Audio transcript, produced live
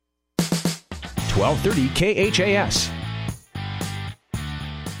1230 KHAS.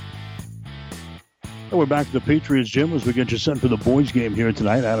 And we're back to the Patriots gym as we get you set for the boys game here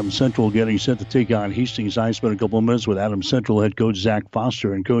tonight. Adams Central getting set to take on Hastings High. Spent a couple of minutes with Adams Central head coach Zach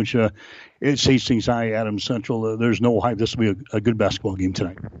Foster. And coach, it's Hastings High, Adams Central. There's no hype. This will be a good basketball game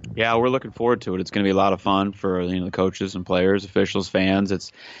tonight. Yeah, we're looking forward to it. It's going to be a lot of fun for the coaches and players, officials, fans.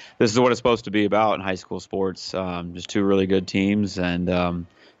 This is what it's supposed to be about in high school sports. Just two really good teams, and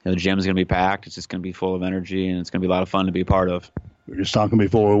the gym's going to be packed. It's just going to be full of energy, and it's going to be a lot of fun to be a part of. We were just talking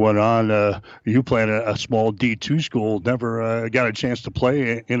before we went on. You play at a small D2 school. Never got a chance to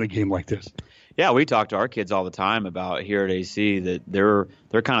play in a game like this. Yeah, we talk to our kids all the time about here at AC that they're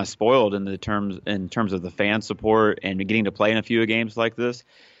kind of spoiled in terms of the fan support and getting to play in a few games like this.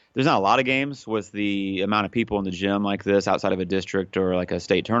 There's not a lot of games with the amount of people in the gym like this outside of a district or like a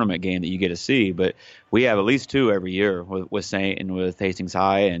state tournament game that you get to see. But we have at least two every year with St. and with Hastings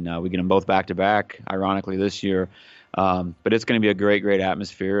High, and we get them both back to back. Ironically, this year. But it's going to be a great, great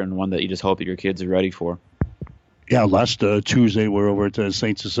atmosphere and one that you just hope that your kids are ready for. Yeah, last Tuesday we're over at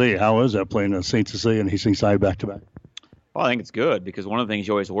St. Cecilia. How is that playing St. Cecilia and Hastings High back-to-back? Well, I think it's good because one of the things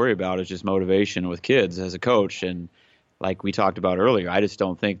you always worry about is just motivation with kids as a coach. And like we talked about earlier, I just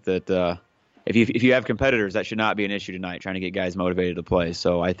don't think that if you have competitors, that should not be an issue tonight, trying to get guys motivated to play.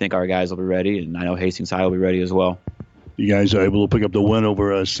 So I think our guys will be ready, and I know Hastings High will be ready as well. You guys are able to pick up the win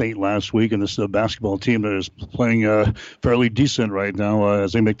over St. last week, and this is a basketball team that is playing fairly decent right now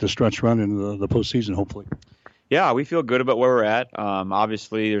as they make the stretch run in the postseason, hopefully. Yeah, we feel good about where we're at.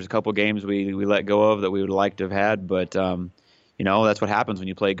 Obviously, there's a couple games we let go of that we would like to have had, but that's what happens when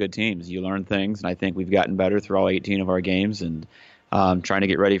you play good teams. You learn things, and I think we've gotten better through all 18 of our games, and trying to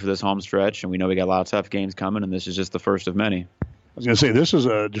get ready for this home stretch. And we know we got a lot of tough games coming, and this is just the first of many. I was going to say, this is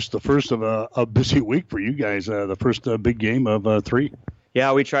just the first of a busy week for you guys, the first big game of three.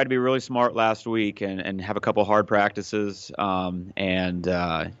 Yeah, we tried to be really smart last week and have a couple hard practices and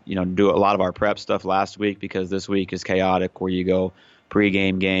do a lot of our prep stuff last week because this week is chaotic where you go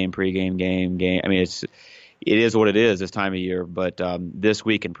pregame game. I mean, it is what it is this time of year, but this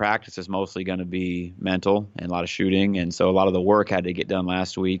week in practice is mostly going to be mental and a lot of shooting, and so a lot of the work had to get done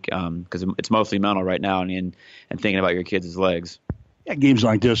last week because it's mostly mental right now and thinking about your kids' legs. Yeah, games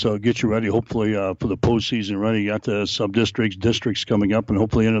like this get you ready, hopefully, for the postseason ready. You got the sub-districts, districts coming up, and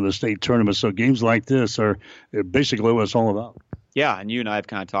hopefully into the state tournament. So games like this are basically what it's all about. Yeah, and you and I have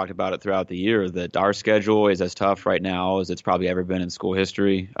kind of talked about it throughout the year that our schedule is as tough right now as it's probably ever been in school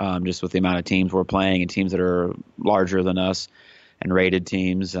history, just with the amount of teams we're playing and teams that are larger than us and rated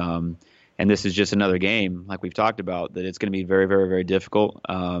teams. And this is just another game, like we've talked about, that it's going to be very, very, very difficult.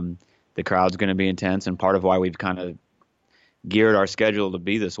 The crowd's going to be intense, and part of why we've kind of geared our schedule to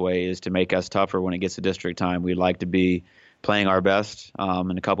be this way is to make us tougher when it gets to district time. We'd like to be playing our best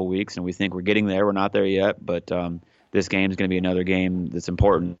in a couple weeks, and we think we're getting there. We're not there yet, but this game is going to be another game that's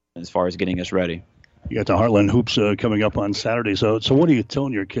important as far as getting us ready. You got the Heartland Hoops coming up on Saturday. So what are you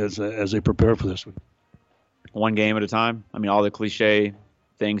telling your kids as they prepare for this week? One game at a time. I mean, all the cliche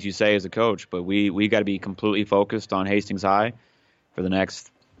things you say as a coach, but we got to be completely focused on Hastings High for the next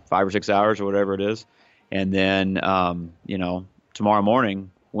 5 or 6 hours or whatever it is. And then, tomorrow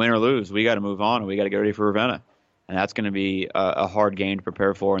morning, win or lose, we got to move on and we got to get ready for Ravenna. And that's going to be a hard game to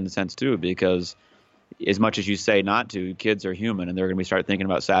prepare for in the sense, too, because as much as you say not to, kids are human and they're going to start thinking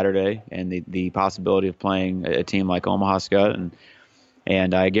about Saturday and the possibility of playing a team like Omaha Skutt.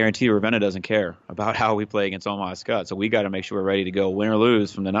 And I guarantee you Ravenna doesn't care about how we play against Omaha Skutt. So we got to make sure we're ready to go win or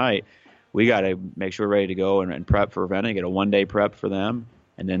lose from the night. We got to make sure we're ready to go and prep for Ravenna, get a one-day prep for them.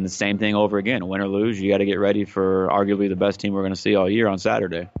 And then the same thing over again. Win or lose, you got to get ready for arguably the best team we're going to see all year on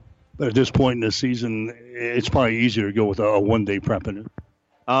Saturday. But at this point in the season, it's probably easier to go with a one-day prep in it.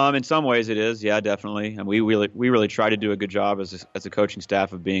 In some ways it is, yeah, definitely. And we really try to do a good job as a coaching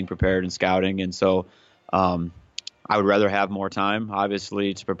staff of being prepared and scouting. And so I would rather have more time,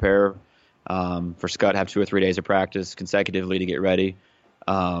 obviously, to prepare for Skutt, have 2 or 3 days of practice consecutively to get ready.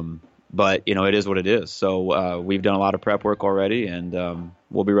 But, it is what it is. So we've done a lot of prep work already, and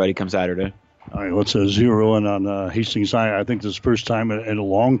we'll be ready come Saturday. All right, let's zero in on Hastings High. I think this is the first time in a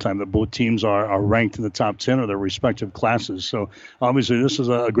long time that both teams are ranked in the top 10 of their respective classes. So, obviously, this is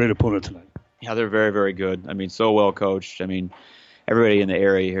a great opponent tonight. Yeah, they're very, very good. I mean, so well coached. I mean, everybody in the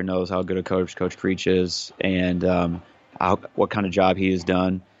area here knows how good a coach Coach Creech is and what kind of job he has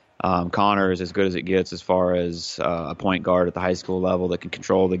done. Connor is as good as it gets as far as a point guard at the high school level that can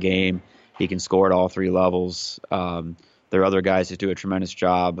control the game. He can score at all 3 levels. There are other guys that do a tremendous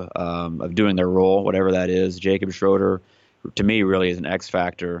job of doing their role, whatever that is. Jacob Schroeder, to me, really is an X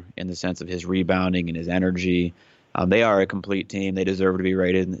factor in the sense of his rebounding and his energy. They are a complete team. They deserve to be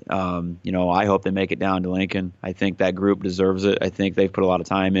rated. I hope they make it down to Lincoln. I think that group deserves it. I think they've put a lot of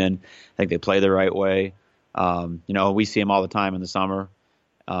time in. I think they play the right way. We see them all the time in the summer.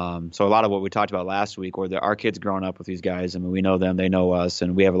 So a lot of what we talked about last week, our kids growing up with these guys. I mean, we know them, they know us,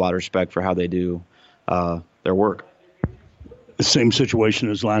 and we have a lot of respect for how they do their work. The same situation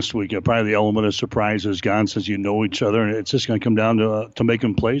as last week. Probably the element of surprise is gone since you know each other, and it's just going to come down to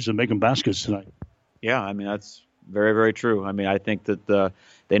making plays and making baskets tonight. Yeah, I mean, that's very, very true. I mean, I think that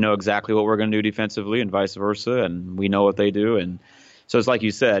they know exactly what we're going to do defensively and vice versa, and we know what they do. And so it's like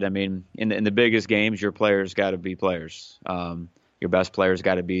you said, I mean, in the biggest games, your players got to be players. Your best players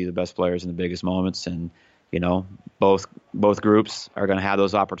got to be the best players in the biggest moments. And, both groups are going to have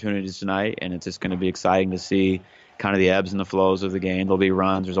those opportunities tonight, and it's just going to be exciting to see kind of the ebbs and the flows of the game. There'll be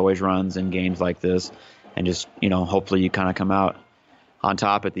runs. There's always runs in games like this. And just, hopefully you kind of come out on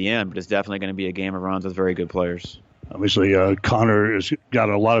top at the end, but it's definitely going to be a game of runs with very good players. Obviously, Connor has got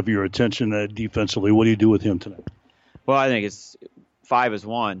a lot of your attention defensively. What do you do with him tonight? Well, I think it's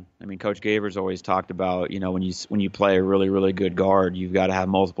 5-1. I mean, Coach Gavers always talked about, when you play a really, really good guard, you've got to have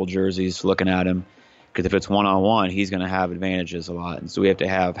multiple jerseys looking at him, because if it's one-on-one, he's going to have advantages a lot. And so we have to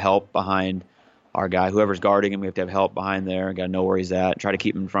have help behind our guy. Whoever's guarding him, we have to have help behind there. Got to know where he's at, try to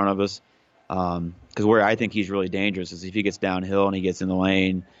keep him in front of us. Because where I think he's really dangerous is if he gets downhill and he gets in the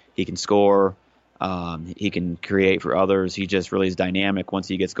lane, he can score, he can create for others. He just really is dynamic once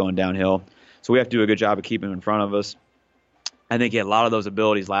he gets going downhill. So we have to do a good job of keeping him in front of us. I think he had a lot of those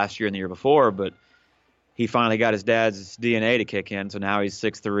abilities last year and the year before, but he finally got his dad's DNA to kick in, so now he's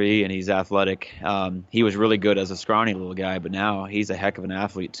 6'3", and he's athletic. He was really good as a scrawny little guy, but now he's a heck of an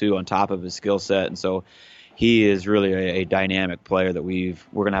athlete, too, on top of his skill set. And so he is really a dynamic player that we're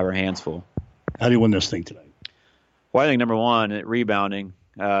going to have our hands full. How do you win this thing tonight? Well, I think, number one, at rebounding,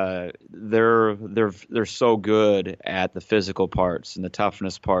 they're so good at the physical parts and the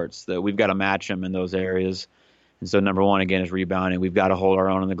toughness parts that we've got to match them in those areas. And so number one, again, is rebounding. We've got to hold our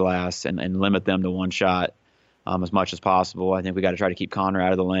own in the glass and limit them to one shot as much as possible. I think we got to try to keep Connor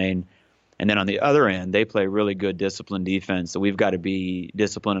out of the lane. And then on the other end, they play really good disciplined defense. So we've got to be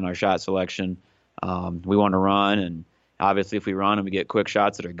disciplined in our shot selection. We want to run, and obviously if we run and we get quick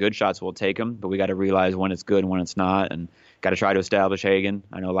shots that are good shots, we'll take them. But we got to realize when it's good and when it's not, and got to try to establish Hagan.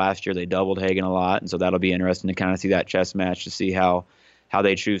 I know last year they doubled Hagan a lot, and so that'll be interesting to kind of see that chess match to see how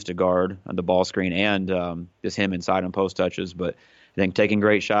they choose to guard on the ball screen and just him inside on post touches. But I think taking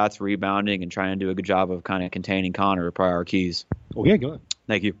great shots, rebounding, and trying to do a good job of kind of containing Connor are probably our keys. Okay, good.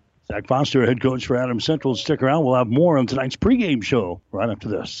 Thank you. Zach Foster, head coach for Adams Central. Stick around. We'll have more on tonight's pregame show right after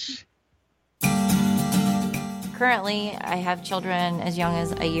this. Currently, I have children as young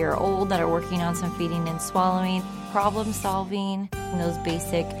as a year old that are working on some feeding and swallowing, problem solving, those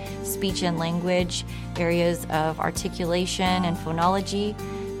basic speech and language areas of articulation and phonology.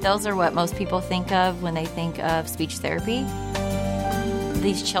 Those are what most people think of when they think of speech therapy.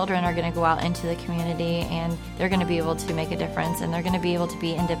 These children are going to go out into the community and they're going to be able to make a difference, and they're going to be able to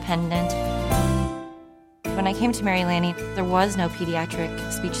be independent. When I came to Mary Lanning, there was no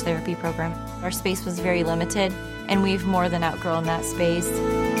pediatric speech therapy program. Our space was very limited, and we've more than outgrown that space.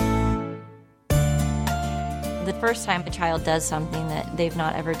 The first time a child does something that they've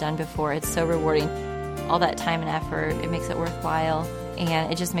not ever done before, it's so rewarding. All that time and effort, it makes it worthwhile,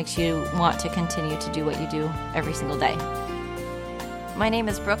 and it just makes you want to continue to do what you do every single day. My name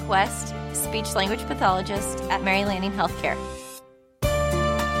is Brooke West, speech-language pathologist at Mary Lanning Healthcare.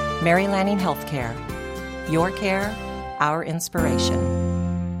 Mary Lanning Healthcare. Your care, our inspiration.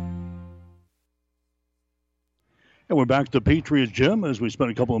 And we're back to the Patriots gym as we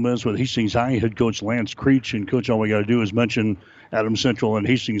spent a couple of minutes with Hastings High head coach Lance Creech. And, Coach, all we got to do is mention Adams Central and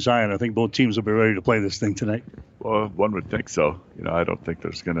Hastings High, and I think both teams will be ready to play this thing tonight. Well, one would think so. I don't think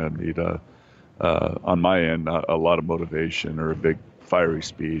there's going to need, on my end, a lot of motivation or a big fiery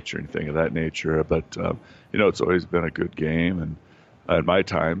speech or anything of that nature. But, it's always been a good game. And at my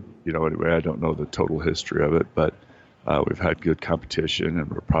time, anyway, I don't know the total history of it, but we've had good competition, and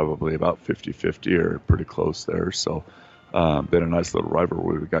we're probably about 50-50 or pretty close there. So been a nice little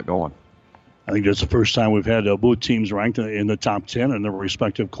rivalry we got going. I think that's the first time we've had both teams ranked in the top 10 in their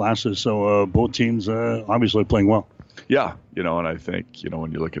respective classes. So both teams obviously playing well. Yeah, and I think,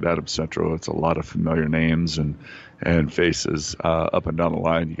 when you look at Adams Central, it's a lot of familiar names and faces up and down the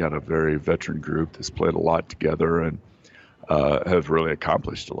line. You got a very veteran group that's played a lot together and have really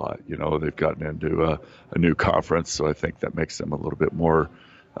accomplished a lot. They've gotten into a new conference, so I think that makes them a little bit more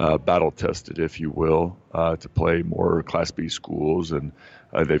battle-tested, if you will, to play more Class B schools, and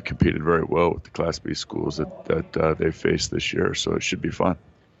they've competed very well with the Class B schools that they've faced this year, so it should be fun.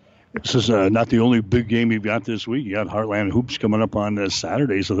 This is not the only big game you've got this week. You got Heartland Hoops coming up on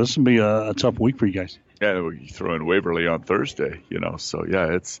Saturday, so this will be a tough week for you guys. Yeah, we throw in Waverly on Thursday, So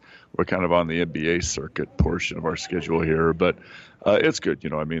yeah, we're kind of on the NBA circuit portion of our schedule here, but it's good.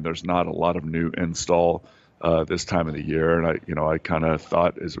 There's not a lot of new install this time of the year, and I kind of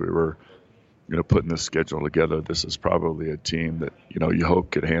thought as we were, putting this schedule together, this is probably a team that you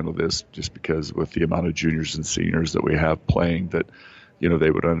hope could handle this, just because with the amount of juniors and seniors that we have playing, that they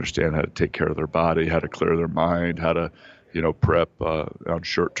would understand how to take care of their body, how to clear their mind, how to prep on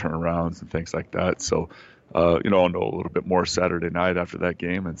short turnarounds and things like that. So, I'll know a little bit more Saturday night after that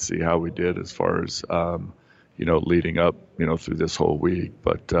game and see how we did as far as, leading up, through this whole week.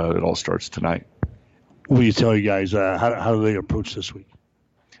 But it all starts tonight. What do you tell you guys? How do they approach this week?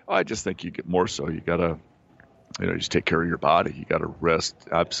 I just think you get more so. You got to, just take care of your body. You got to rest,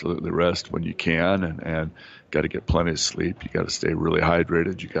 absolutely rest when you can, and got to get plenty of sleep. You got to stay really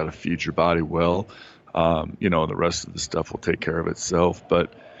hydrated. You got to feed your body well. And the rest of the stuff will take care of itself.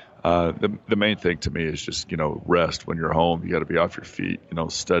 But the main thing to me is just, rest when you're home. You got to be off your feet,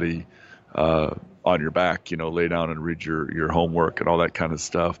 study on your back, lay down and read your homework and all that kind of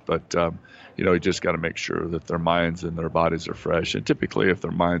stuff. But, you just got to make sure that their minds and their bodies are fresh. And typically if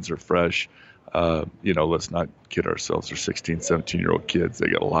their minds are fresh, let's not kid ourselves. They're 16, 17-year-old kids. They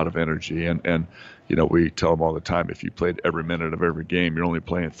get a lot of energy. And we tell them all the time, if you played every minute of every game, you're only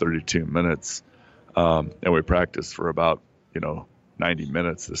playing 32 minutes. And we practice for about, 90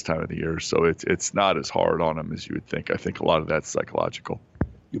 minutes this time of the year. So it's not as hard on them as you would think. I think a lot of that's psychological.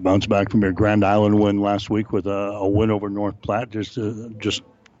 You bounced back from your Grand Island win last week with a win over North Platte, just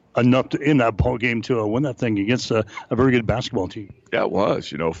enough in that ball game to win that thing against a very good basketball team. Yeah, it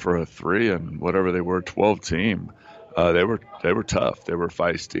was. For a 3 and whatever they were, 12 team, they were tough. They were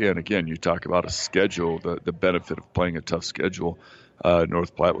feisty. And again, you talk about a schedule, the benefit of playing a tough schedule.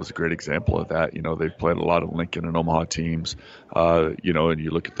 North Platte was a great example of that. They've played a lot of Lincoln and Omaha teams, and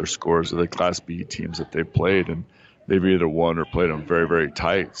you look at their scores of the Class B teams that they've played, and they've either won or played them very, very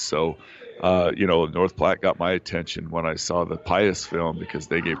tight. So, North Platte got my attention when I saw the Pius film, because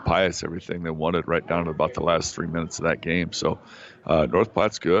they gave Pius everything they wanted right down to about the last 3 minutes of that game. So North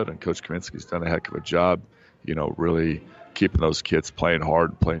Platte's good, and Coach Kaminsky's done a heck of a job, really keeping those kids playing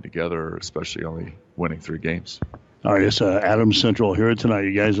hard and playing together, especially only winning 3 games. All right, it's Adams Central here tonight.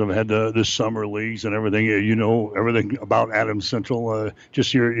 You guys have had the summer leagues and everything. You know everything about Adams Central.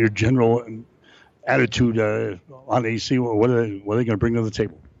 Just your general attitude on AC. What are they going to bring to the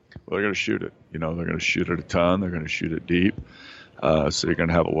table? Well, they're going to shoot it. They're going to shoot it a ton. They're going to shoot it deep. So you're going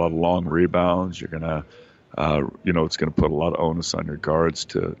to have a lot of long rebounds. You're going to, it's going to put a lot of onus on your guards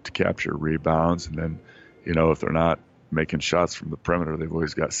to capture rebounds. And then, if they're not making shots from the perimeter, they've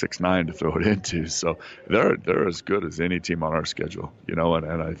always got 6'9" to throw it into. So they're as good as any team on our schedule,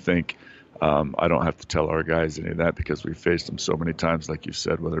 and I think I don't have to tell our guys any of that, because we've faced them so many times, like you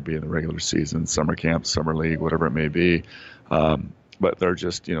said, whether it be in the regular season, summer camp, summer league, whatever it may be. But they're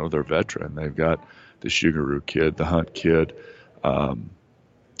just, they're veteran. They've got the Sugaroo kid, the Hunt kid.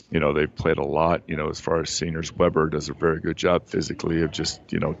 They've played a lot, as far as seniors. Weber does a very good job physically of just,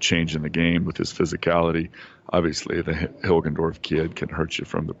 changing the game with his physicality. Obviously, the Hilgendorf kid can hurt you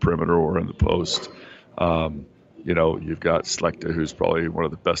from the perimeter or in the post. You've got Slechta, who's probably one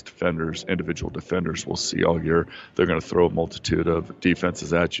of the best defenders, individual defenders we'll see all year. They're going to throw a multitude of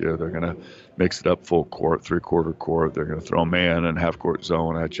defenses at you. They're going to mix it up full court, three-quarter court. They're going to throw man and half-court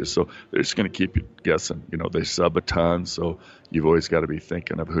zone at you. So they're just going to keep you guessing. They sub a ton, so you've always got to be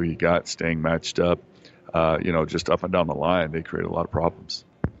thinking of who you got, staying matched up. Just up and down the line, they create a lot of problems.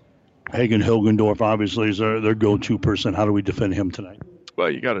 Hagen Hilgendorf obviously is their go-to person. How do we defend him tonight? Well,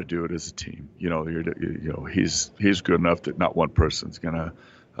 you got to do it as a team. He's good enough that not one person's going to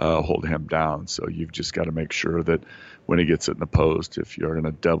hold him down. So you've just got to make sure that when he gets it in the post, if you're going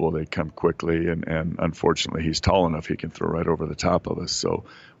to double, they come quickly. And unfortunately, he's tall enough he can throw right over the top of us. So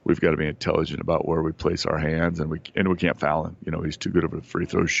we've got to be intelligent about where we place our hands, and we can't foul him. He's too good of a free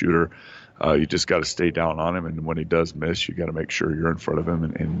throw shooter. You just got to stay down on him, and when he does miss, you got to make sure you're in front of him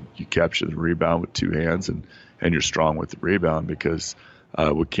and you capture the rebound with 2 hands, and you're strong with the rebound, because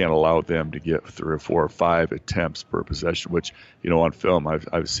we can't allow them to get 3 or 4 or 5 attempts per possession, which, on film,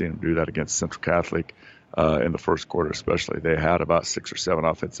 I've seen them do that against Central Catholic in the first quarter especially. They had about 6 or 7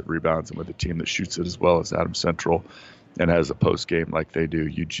 offensive rebounds, and with a team that shoots it as well as Adams Central and has a post game like they do,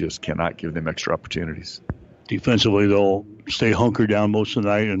 you just cannot give them extra opportunities. Defensively, they'll stay hunkered down most of the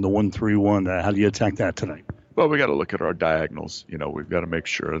night in the 1-3-1. How do you attack that tonight? Well, we got to look at our diagonals. We've got to make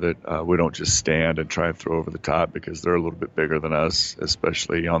sure that we don't just stand and try and throw over the top, because they're a little bit bigger than us,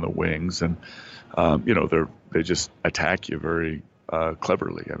 especially on the wings. And, they just attack you very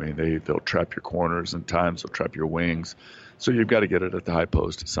cleverly. I mean, they'll trap your corners and times they'll trap your wings. So you've got to get it at the high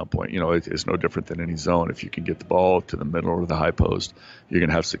post at some point. It's no different than any zone. If you can get the ball to the middle or the high post, you're going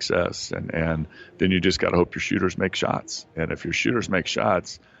to have success. And then you just got to hope your shooters make shots. And if your shooters make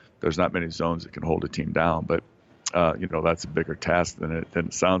shots, there's not many zones that can hold a team down. But, that's a bigger task than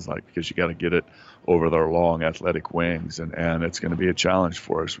it sounds like, because you got to get it over their long athletic wings. And it's going to be a challenge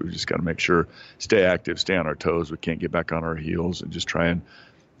for us. We've just got to make sure, stay active, stay on our toes. We can't get back on our heels and just try and,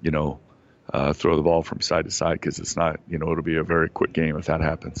 throw the ball from side to side, because it's not, it'll be a very quick game if that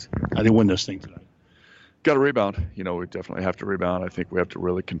happens. How do you win this thing tonight? Got to rebound. We definitely have to rebound. I think we have to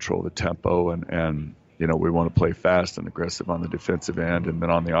really control the tempo, and we want to play fast and aggressive on the defensive end. And then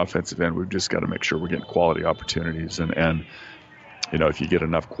on the offensive end, we've just got to make sure we're getting quality opportunities. And if you get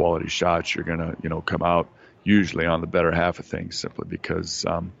enough quality shots, you're going to, come out usually on the better half of things, simply because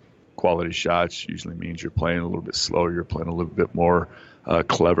quality shots usually means you're playing a little bit slower, you're playing a little bit more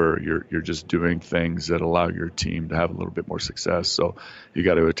clever, you're just doing things that allow your team to have a little bit more success. So you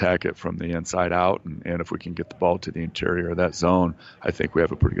got to attack it from the inside out, and if we can get the ball to the interior of that zone, I think we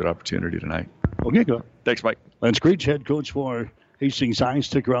have a pretty good opportunity tonight. Okay, good. Thanks, Mike. Lance Creech, head coach for Hastings High.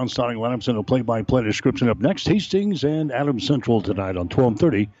 Stick around, starting lineups and a play-by-play description up next. Hastings and Adams Central tonight on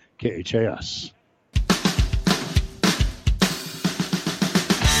 1230 KHAS.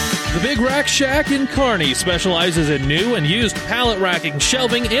 The Big Rack Shack in Kearney specializes in new and used pallet racking,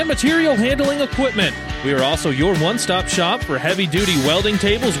 shelving, and material handling equipment. We are also your one-stop shop for heavy-duty welding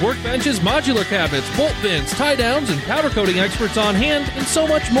tables, workbenches, modular cabinets, bolt bins, tie-downs, and powder coating experts on hand, and so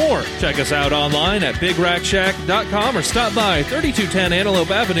much more. Check us out online at BigRackShack.com or stop by 3210 Antelope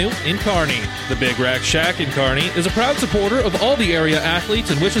Avenue in Kearney. The Big Rack Shack in Kearney is a proud supporter of all the area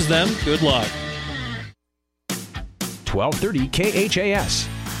athletes and wishes them good luck. 1230 KHAS.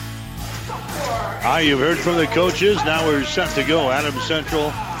 You've heard from the coaches. Now we're set to go. Adams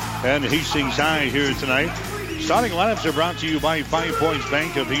Central and Hastings High here tonight. Starting lineups are brought to you by 5 Points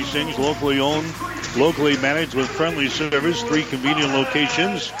Bank of Hastings, locally owned, locally managed with friendly service, 3 convenient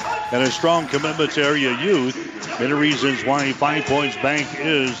locations, and a strong commitment to area youth. Many reasons why 5 Points Bank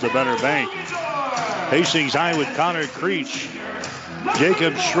is the better bank. Hastings High with Connor Creech,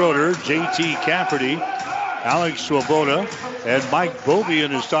 Jacob Schroeder, J.T. Cafferty, Alex Swoboda, and Mike Bovey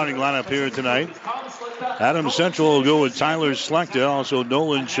in his starting lineup here tonight. Adams Central will go with Tyler Slechta, also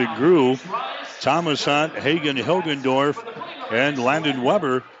Nolan Shagru, Thomas Hunt, Hagen Hilgendorf, and Landon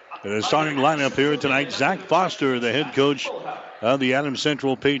Weber in his starting lineup here tonight. Zach Foster, the head coach of the Adams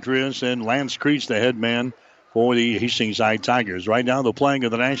Central Patriots, and Lance Creech, the head man for the Hastings High Tigers. Right now, the playing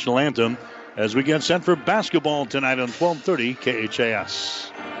of the national anthem as we get set for basketball tonight on 1230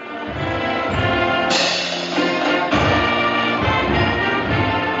 KHAS.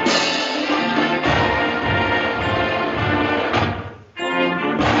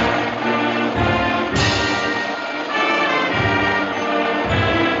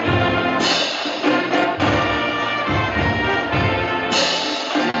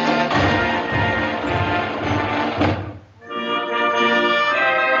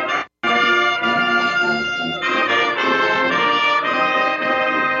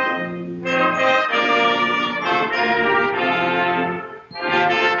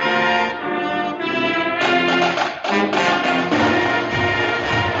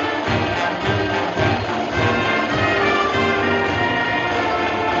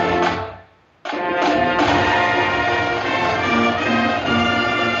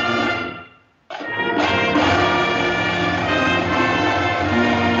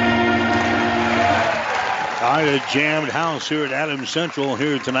 Jammed house here at Adams Central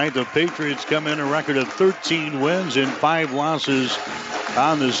here tonight. The Patriots come in a record of 13 wins and 5 losses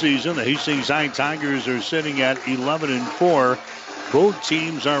on the season. The Hastings High Tigers are sitting at 11-4. Both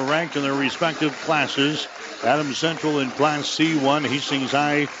teams are ranked in their respective classes. Adams Central in Class C1, Hastings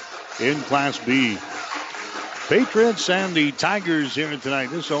High in Class B. Patriots and the Tigers here tonight.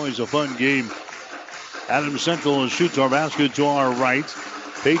 This is always a fun game. Adams Central shoots our basket to our right.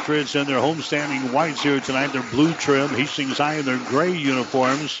 Patriots in their homestanding whites here tonight. Their blue trim. Hastings High in their gray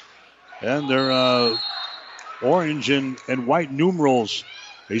uniforms and their orange and white numerals.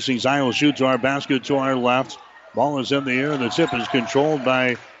 Hastings High will shoot to our basket to our left. Ball is in the air. The tip is controlled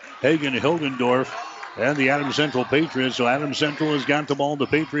by Hagen Hilgendorf and the Adams Central Patriots. So Adams Central has got the ball. The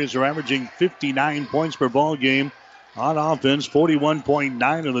Patriots are averaging 59 points per ball game on offense,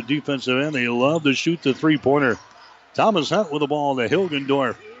 41.9 on the defensive end. They love to shoot the three-pointer. Thomas Hunt with the ball to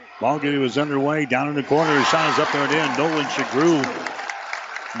Hilgendorf. Ball game was underway. Down in the corner. His shot is up there and in.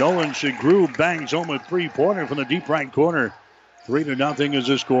 Nolan Shagru bangs home a three-pointer from the deep right corner. 3-0 is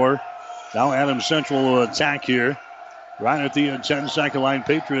the score. Now Adams Central will attack here Right at the 10-second line,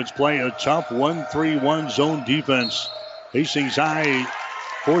 Patriots play a tough 1-3-1 zone defense. Hastings High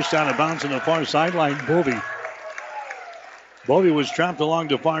forced out of bounds on the far sideline. Bovey was trapped along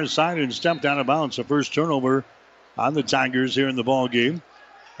the far side and stepped out of bounds. The first turnover on the Tigers here in the ball game.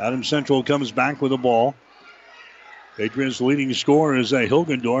 Adams Central comes back with the ball. Patriots' leading scorer is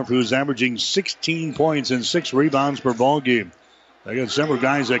Hilgendorf, who is averaging 16 points and 6 rebounds per ball game. They got several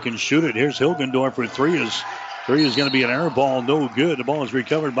guys that can shoot it. Here's Hilgendorf for three. Three is going to be an air ball, no good. The ball is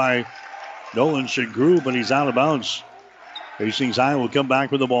recovered by Nolan Shagru, but he's out of bounds. Hastings High will come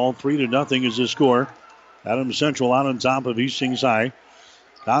back with the ball. 3-0 is the score. Adams Central out on top of Hastings High.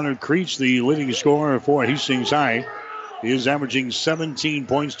 Connor Creech, the leading scorer for Hastings High. He is averaging 17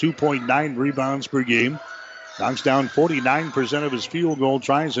 points, 2.9 rebounds per game. Knocks down 49% of his field goal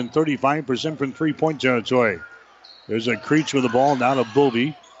tries and 35% from three-point territory. There's a Creech with the ball down to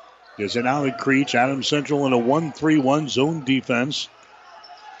Bovey. Gets it out to Creech. Adams Central in a 1-3-1 zone defense.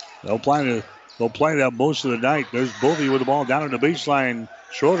 They'll play that most of the night. There's Bovey with the ball down on the baseline.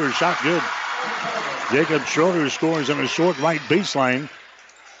 Schroeder shot good. Jacob Schroeder scores on a short right baseline.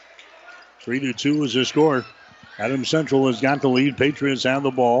 3-2 is the score. Adams Central has got the lead. Patriots have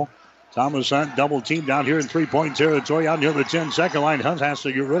the ball. Thomas Hunt double teamed down here in three-point territory out near the 10-second line. Hunt has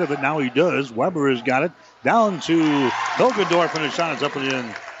to get rid of it. Now he does. Weber has got it. Down to Hilgendorf, and the shot is up and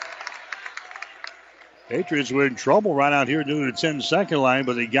in. Patriots were in trouble right out here near the 10-second line,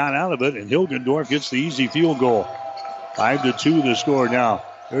 but they got out of it, and Hilgendorf gets the easy field goal. 5-2 the score now.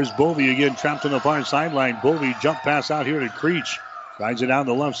 There's Bovey again, trapped on the far sideline. Bovey jump pass out here to Creech. Drives it down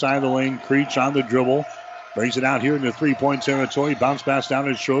the left side of the lane. Creech on the dribble. Brings it out here in the three-point territory. Bounce pass down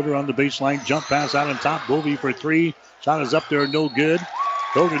to Schroeder on the baseline. Jump pass out on top. Bovey for three. Shot is up there, no good.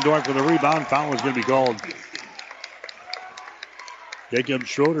 Hilgendorf with a rebound. Foul is going to be called. Jacob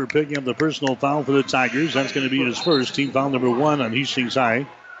Schroeder picking up the personal foul for the Tigers. That's going to be his first. Team foul number 1 on Hastings High.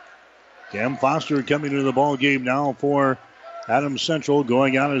 Cam Foster coming into the ball game now for Adams Central.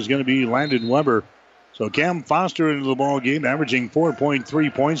 Going out is going to be Landon Weber. So Cam Foster into the ball game, averaging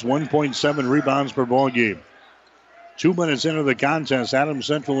 4.3 points, 1.7 rebounds per ball game. 2 minutes into the contest, Adams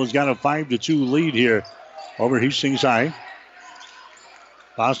Central has got a 5-2 lead here over Hastings High.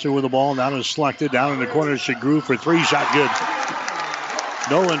 Foster with the ball, now is selected down in the corner. Shagru for three, shot good.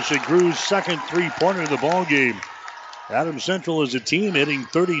 Nolan Shagru's second three-pointer of the ball game. Adams Central as a team hitting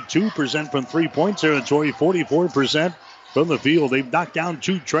 32% from three-point territory, 44% from the field. They've knocked down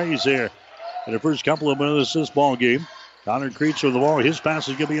 2 trays there in the first couple of minutes of this ball game. Connor Creech with the ball. His pass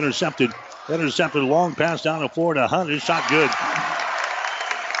is going to be intercepted. Intercepted, long pass down the floor to Hunt. His shot good.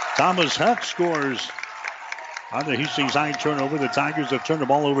 Thomas Hunt scores on the Hastings High turnover. The Tigers have turned the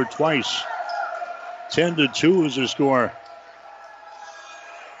ball over twice. 10-2 is the score.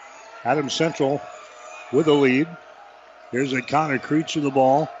 Adams Central with the lead. Here's a Connor Creech with the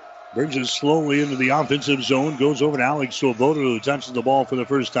ball. Brings it slowly into the offensive zone. Goes over to Alex Swoboda, who touches the ball for the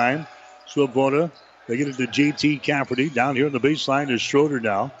first time. Swoboda, they get it to J.T. Cafferty. Down here on the baseline is Schroeder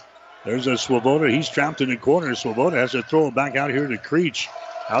now. There's a Swoboda. He's trapped in the corner. Swoboda has to throw it back out here to Creech.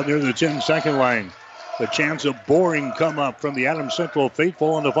 Out near the 10-second line. The chance of boring come up from the Adams Central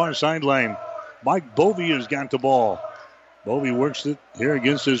faithful on the far sideline. Mike Bovey has got the ball. Bovey works it here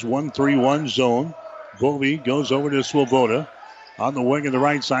against this 1-3-1 zone. Bovey goes over to Swoboda. On the wing of the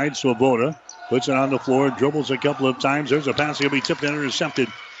right side, Swoboda puts it on the floor, dribbles a couple of times. There's a pass. He'll be tipped and intercepted.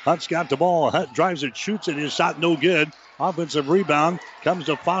 Hunt's got the ball. Hunt drives it, shoots it. His shot no good. Offensive rebound comes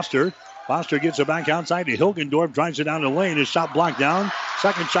to Foster. Foster gets it back outside to Hilgendorf. Drives it down the lane. His shot blocked down.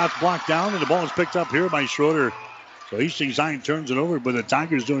 Second shot's blocked down, and the ball is picked up here by Schroeder. So Hastings High turns it over, but the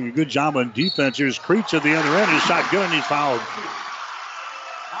Tigers doing a good job on defense. Here's Creech at the other end. His shot good, and he's fouled.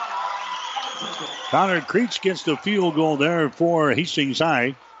 Connor Creech gets the field goal there for Hastings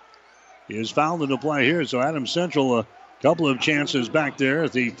High. He is fouled in the play here, so Adams Central a couple of chances back there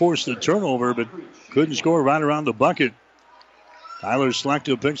as he forced the turnover, but couldn't score right around the bucket. Tyler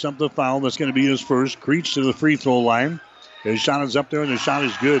Slechta picks up the foul. That's going to be his first. Creech to the free throw line. His shot is up there, and the shot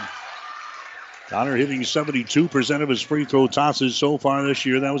is good. Connor hitting 72% of his free throw tosses so far this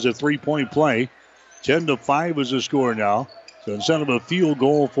year. That was a three-point play. 10-5 is the score now. So instead of a field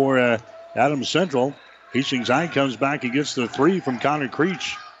goal for Adams Central, Hastings High comes back and gets the three from Connor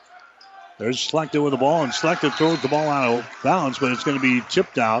Creech. There's Slechta with the ball, and Slechta throws the ball out of bounds, but it's going to be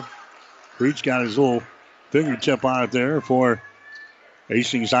tipped out. Creech got his little fingertip on it there for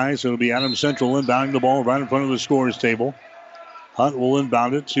Hastings High, so it'll be Adams Central inbounding the ball right in front of the scorer's table. Hunt will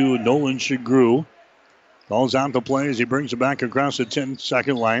inbound it to Nolan Shagru. Ball's out to play as he brings it back across the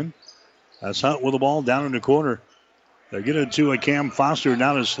 10-second line. That's Hunt with the ball down in the corner. They get it to a Cam Foster.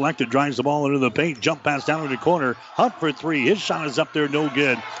 Now to Selecta, drives the ball into the paint. Jump pass down in the corner. Hunt for three. His shot is up there, no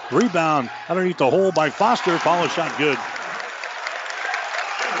good. Rebound underneath the hole by Foster. Follow shot good.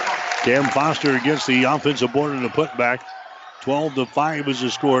 Cam Foster against the offensive board in the putback. 12-5 is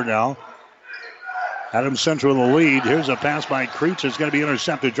the score now. Adams Central in the lead. Here's a pass by Creech. It's going to be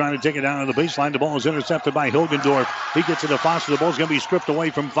intercepted. Trying to take it down to the baseline. The ball is intercepted by Hilgendorf. He gets it to Foster. The ball's going to be stripped away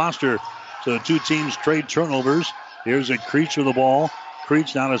from Foster. So the two teams trade turnovers. Here's a Creech with the ball.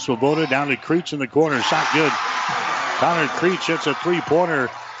 Creech down to Swoboda. Down to Creech in the corner. Shot good. Connor Creech hits a three-pointer.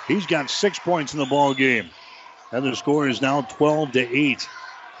 He's got 6 points in the ball game. And the score is now 12-8.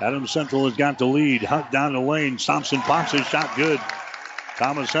 Adams Central has got the lead. Hunt down the lane. Thompson pops his shot good.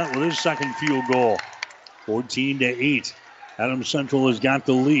 Thomas Hunt with his second field goal. 14-8. Adams Central has got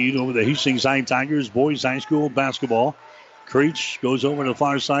the lead over the Hastings High Tigers boys high school basketball. Creech goes over the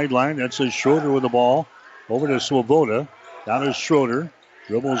far sideline. That's a Schroeder with the ball. Over to Swoboda. Down to Schroeder.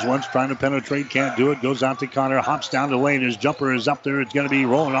 Dribbles once, trying to penetrate. Can't do it. Goes out to Connor. Hops down the lane. His jumper is up there. It's going to be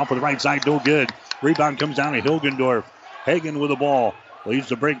rolling off with the right side. No good. Rebound comes down to Hilgendorf. Hagen with the ball. Leads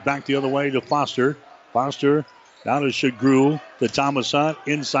the break back the other way to Foster. Foster down to Shagru. To Thomas Hunt.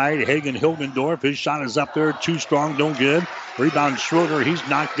 Inside. Hagen Hilgendorf. His shot is up there. Too strong. No good. Rebound Schroeder. He's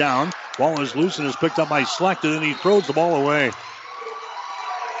knocked down. Ball is loose and is picked up by Selecta. And he throws the ball away.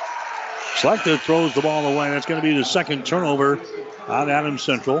 Selecta throws the ball away. That's going to be the second turnover on Adams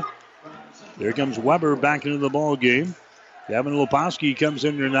Central. There comes Weber back into the ball game. Gavin Leposki comes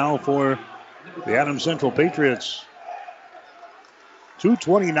in there now for the Adams Central Patriots.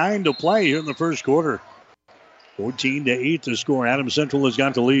 2:29 to play here in the first quarter. 14-8 to score. Adams Central has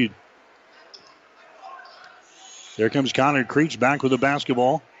got the lead. There comes Connor Creech back with the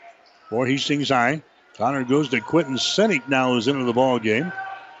basketball for Hastings High. Connor goes to Quentin Sinek now, who's into the ball game.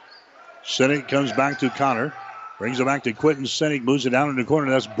 Sinek comes back to Connor. Brings it back to Quentin Sinek. Moves it down in the corner.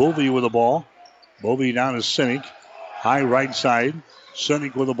 That's Bovey with the ball. Bovey down to Sinek. High right side.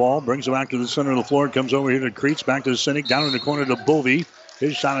 Sinek with the ball. Brings it back to the center of the floor. Comes over here to Creech. Back to Sinek. Down in the corner to Bovey.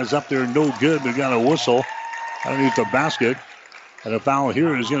 His shot is up there. No good. We've got a whistle underneath the basket. And a foul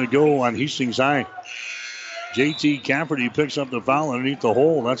here is going to go on Hastings High. JT Cafferty picks up the foul underneath the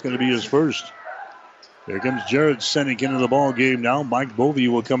hole. That's going to be his first. There comes Jared Sinek into the ball game now. Mike Bovey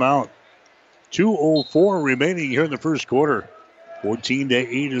will come out. 2:04 remaining here in the first quarter.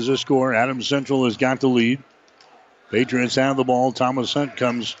 14-8 is the score. Adams Central has got the lead. Patriots have the ball. Thomas Hunt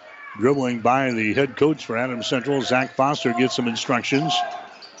comes dribbling by the head coach for Adams Central. Zach Foster gets some instructions.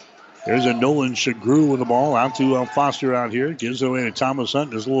 There's a Nolan Shagru with the ball out to Foster out here. Gives it away to Thomas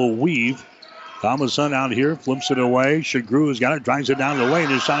Hunt. There's a little weave. Thomas Hunt out here flips it away. Shagru has got it. Drives it down the lane.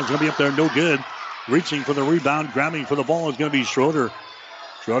 His shot is going to be up there. No good. Reaching for the rebound. Grabbing for the ball is going to be Schroeder.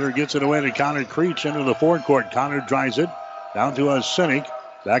 Schroeder gets it away to Connor Creech into the forecourt. Connor drives it down to a Sinek.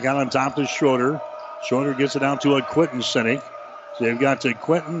 Back out on top to Schroeder. Schroeder gets it down to a Quentin Sinek. So they've got to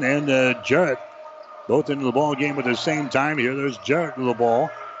Quentin and Jarrett both into the ball game at the same time here. There's Jarrett to the ball.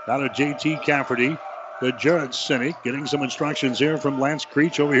 Down to JT Cafferty. To Jarrett Sinek. Getting some instructions here from Lance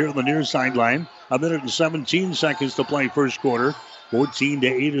Creech over here on the near sideline. 1:17 seconds to play first quarter.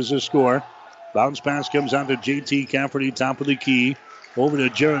 14-8 is the score. Bounce pass comes out to JT Cafferty, top of the key. Over to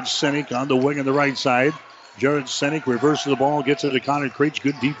Jared Sinek on the wing on the right side. Jared Sinek reverses the ball, gets it to Connor Creech.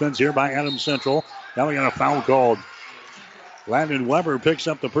 Good defense here by Adams Central. Now we got a foul called. Landon Weber picks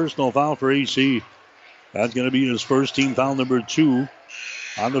up the personal foul for AC. That's going to be his first, team foul number 2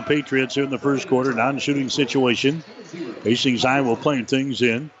 on the Patriots here in the first quarter. Non-shooting situation. Hastings High will play things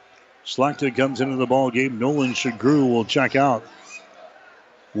in. Selecta comes into the ball game. Nolan Shagru will check out.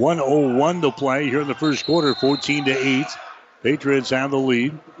 1:01 to play here in the first quarter. 14-8. Patriots have the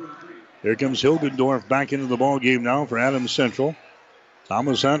lead. Here comes Hilgendorf back into the ball game now for Adams Central.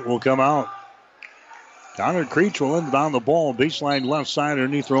 Thomas Hunt will come out. Connor Creech will inbound the ball. Baseline left side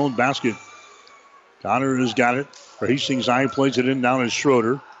underneath their own basket. Connor has got it. For Hastings High, plays it in down to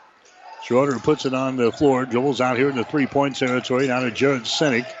Schroeder. Schroeder puts it on the floor. Dribbles out here in the three-point territory down to Jared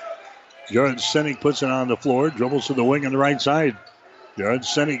Sinek. Jared Sinek puts it on the floor. Dribbles to the wing on the right side. Jared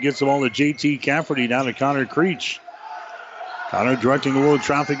Sinek gets the ball to JT Cafferty down to Connor Creech. Connor directing a little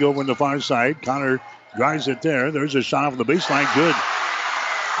traffic over on the far side. Connor drives it there. There's a shot off the baseline. Good.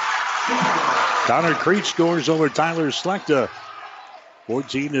 Connor Creech scores over Tyler Selecta.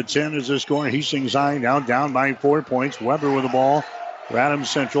 14-10 is the score. Hastings High now down by 4 points. Weber with the ball for Adams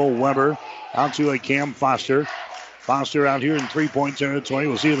Central. Weber out to a Cam Foster. Foster out here in three-point territory.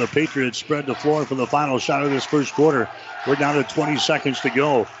 We'll see if the Patriots spread the floor for the final shot of this first quarter. We're down to 20 seconds to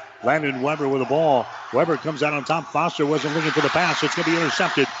go. Landon Weber with the ball. Weber comes out on top. Foster wasn't looking for the pass. It's going to be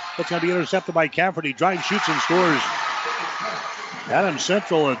intercepted. It's going to be intercepted by Cafferty. Drives, shoots, and scores. Adams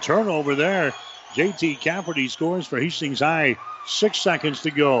Central, a turnover there. J.T. Cafferty scores for Hastings High. 6 seconds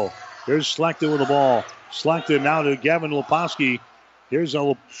to go. Here's Slechta with the ball. Slechta now to Gavin Leposki. Here's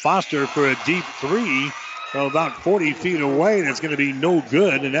Foster for a deep three from about 40 feet away. That's going to be no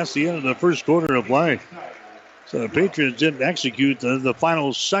good, and that's the end of the first quarter of play. So the Patriots didn't execute the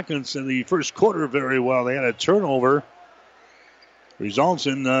final seconds in the first quarter very well. They had a turnover. Results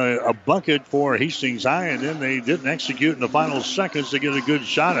in a bucket for Hastings High, and then they didn't execute in the final seconds to get a good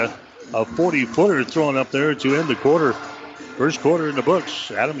shot. A 40-footer thrown up there to end the quarter. First quarter in the books.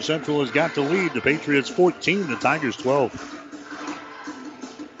 Adams Central has got the lead. The Patriots 14, the Tigers 12.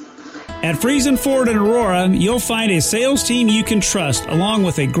 At Friesen Ford in Aurora, you'll find a sales team you can trust, along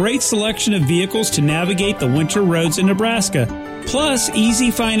with a great selection of vehicles to navigate the winter roads in Nebraska. Plus,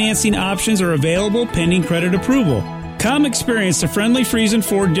 easy financing options are available pending credit approval. Come experience the friendly Friesen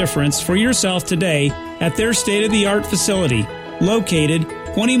Ford difference for yourself today at their state-of-the-art facility, located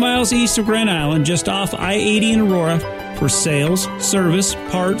 20 miles east of Grand Island, just off I-80 in Aurora. For sales, service,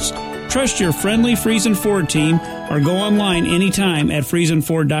 parts, trust your friendly Friesen Ford team or go online anytime at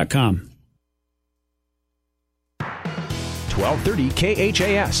FriesenFord.com. 1230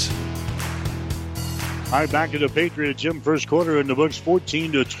 KHAS. All right, back to the Patriot Gym. First quarter in the books.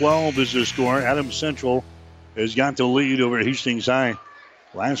 14-12 is the score. Adams Central has got the lead over Hastings High.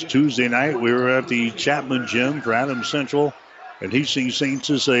 Last Tuesday night, we were at the Chapman Gym for Adams Central and Hastings St.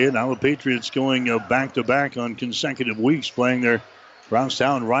 Cecilia. Now the Patriots going back-to-back on consecutive weeks, playing their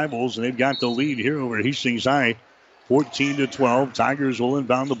Brownstown rivals, and they've got the lead here over Hastings High, 14-12. Tigers will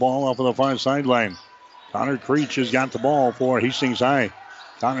inbound the ball off of the far sideline. Connor Creech has got the ball for Hastings High.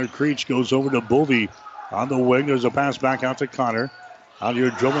 Connor Creech goes over to Bovey on the wing. There's a pass back out to Connor. Out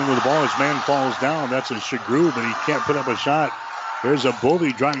here dribbling with the ball. His man falls down. That's a Shagru, but he can't put up a shot. There's a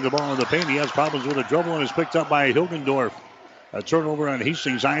Bovey driving the ball in the paint. He has problems with a dribble and is picked up by Hilgendorf. A turnover on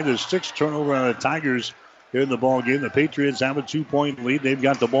Hastings High. The sixth turnover on the Tigers here in the ball game. The Patriots have a 2-point lead. They've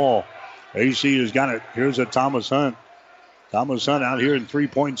got the ball. AC has got it. Here's a Thomas Hunt. Thomas Hunt out here in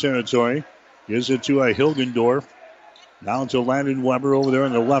 3-point territory. Gives it to a Hilgendorf. Now to Landon Weber over there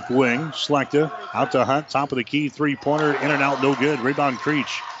in the left wing. Slechta out to Hunt. Top of the key. 3-pointer. In and out. No good. Rebound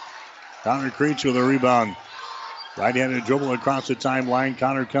Creech. Connor Creech with a rebound. Right-handed dribble across the timeline.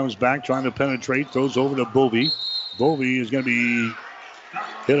 Connor comes back trying to penetrate. Throws over to Bovey. Bovey is going to be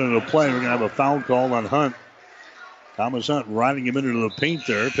hit on a play. We're going to have a foul call on Hunt. Thomas Hunt riding him into the paint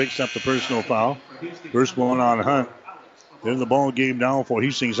there. Picks up the personal foul. First one on Hunt. In the ball game now for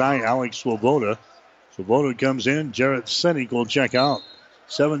Hastings High, Alex Swoboda. Swoboda comes in. Jarrett Sinek will check out.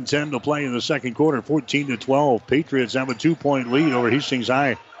 7:10 to play in the second quarter. 14-12. Patriots have a 2-point lead over Hastings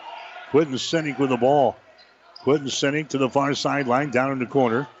High. Quentin Sinek with the ball. Quentin Sinek to the far sideline, down in the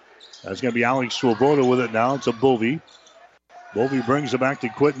corner. That's going to be Alex Swoboda with it now. It's a Bovey. Bovey brings it back to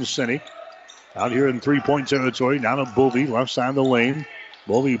Quentin Sinek. Out here in 3-point territory. Now to Bovey, left side of the lane.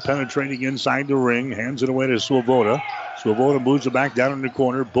 Bovey penetrating inside the ring. Hands it away to Swoboda. Swoboda moves it back down in the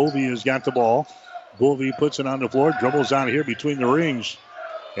corner. Bovey has got the ball. Bovey puts it on the floor. Dribbles out here between the rings.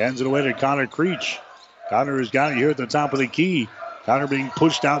 Hands it away to Connor Creech. Connor has got it here at the top of the key. Connor being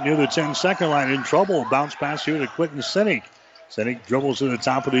pushed out near the 10-second line. In trouble. Bounce pass here to Quentin Sinek. Sinek dribbles to the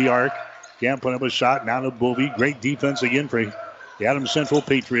top of the arc. Can't put up a shot. Now to Bovey. Great defense again for the Adams Central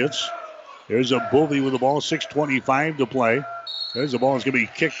Patriots. There's a Bovey with the ball. 6:25 to play. There's the ball. It's going to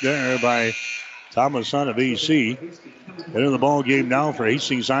be kicked there by Thomas Hunt of AC. Into the ball game now for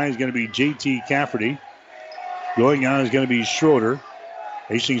Hastings High is going to be J.T. Cafferty. Going on is going to be Schroeder.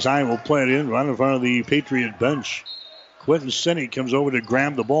 Hastings High will play it in right in front of the Patriot bench. Quentin Sinek comes over to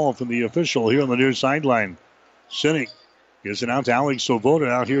grab the ball from the official here on the near sideline. Sinek gives it out to Alex Swoboda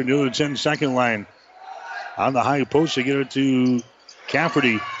out here near the 10-second line. On the high post, they get it to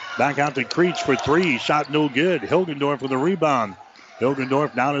Cafferty. Back out to Creech for three. Shot no good. Hilgendorf with a rebound.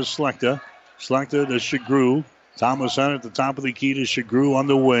 Hilgendorf now to Slechta. Slechta to Shagru. Thomas Hunt at the top of the key to Shagru on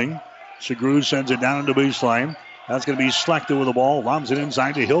the wing. Shagru sends it down to the baseline. That's going to be Slechta with the ball. Lobs it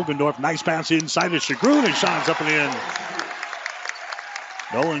inside to Hilgendorf. Nice pass inside to Shagru. And shot's up and in.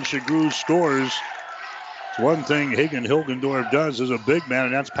 Nolan Shagru scores. It's one thing Hagen Hilgendorf does as a big man,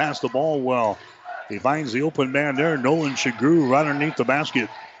 and that's pass the ball well. He finds the open man there. Nolan Shagru right underneath the basket.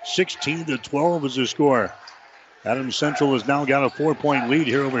 16-12 is the score. Adams Central has now got a 4-point lead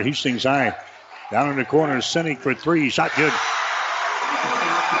here over Hastings High. Down in the corner, Sinek for three. Shot good.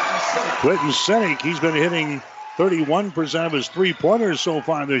 Quentin Sinek, he's been hitting 31% of his three-pointers so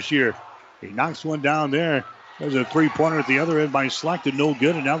far this year. He knocks one down there. There's a three-pointer at the other end by Slechta. No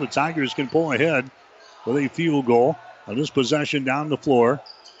good, and now the Tigers can pull ahead with a field goal. On this possession down the floor,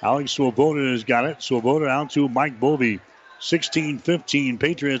 Alex Swoboda has got it. Swoboda out to Mike Bovey. 16-15.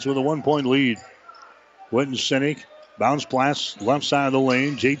 Patriots with a 1-point lead. Quentin Sinek, bounce pass, left side of the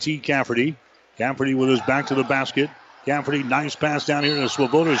lane. J.T. Cafferty. Cafferty with his back to the basket. Cafferty, nice pass down here to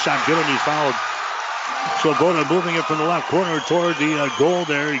Swoboda. Shot good, and he's fouled. Swoboda moving it from the left corner toward the goal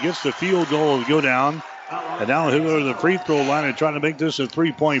there. He gets the field goal to go down. And now he'll go to the free throw line and try to make this a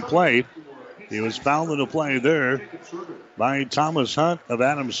 3-point play. He was fouled in the play there by Thomas Hunt of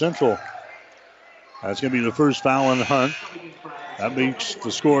Adams Central. That's going to be the first foul on Hunt. That makes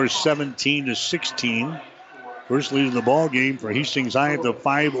the score 17-16. First lead in the ball game for Hastings High at the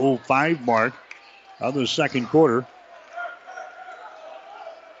 5:05 mark of the second quarter.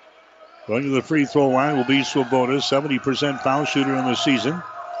 Going to the free throw line will be Swoboda, 70% foul shooter in the season.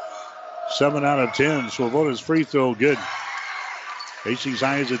 7 out of 10. Swoboda's free throw good. Hastings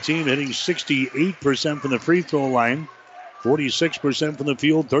High as a team hitting 68% from the free throw line, 46% from the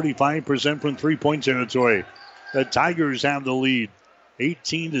field, 35% from three-point territory. The Tigers have the lead,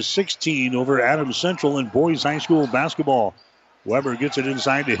 18-16 over Adams Central in boys high school basketball. Weber gets it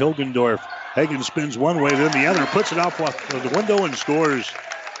inside to Hilgendorf. Hagen spins one way, then the other, puts it out the window and scores.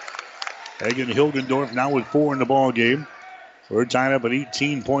 Hagen Hilgendorf now with 4 in the ball game. We're tied up at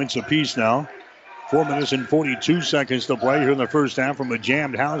 18 points apiece now. 4 minutes and 42 seconds to play here in the first half from a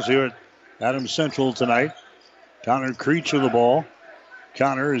jammed house here at Adams Central tonight. Connor Creech with the ball.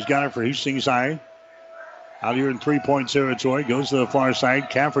 Connor has got it for Hastings High. Out here in three-point territory. Goes to the far side.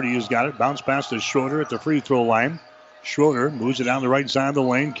 Cafferty has got it. Bounce pass to Schroeder at the free throw line. Schroeder moves it down the right side of the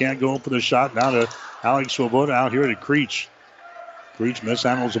lane. Can't go up for the shot. Now to Alex Swoboda out here to Creech. Creech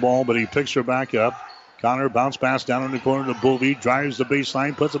mishandles the ball, but he picks her back up. Connor bounce pass down in the corner to Bovey. Drives the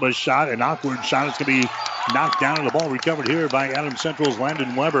baseline. Puts up a shot. An awkward shot. It's going to be knocked down. And the ball recovered here by Adams Central's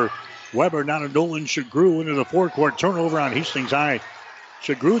Landon Weber. Weber now to Nolan Shagru into the forecourt. Turnover on Hastings High.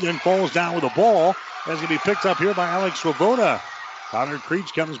 Shagru then falls down with the ball. That's going to be picked up here by Alex Swoboda. Connor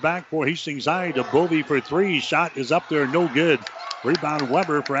Creech comes back for Hastings High to Bovey for 3. Shot is up there, no good. Rebound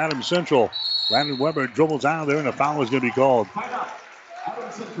Weber for Adams Central. Landon Weber dribbles out of there, and a foul is going to be called.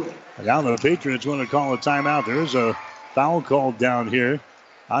 And now the Patriots going to call a timeout. There is a foul called down here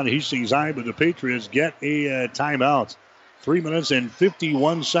on Hastings High, but the Patriots get a timeout. 3 minutes and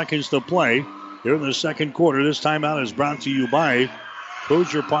 51 seconds to play here in the second quarter. This timeout is brought to you by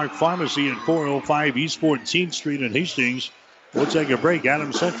Crozier Park Pharmacy at 405 East 14th Street in Hastings. We'll take a break.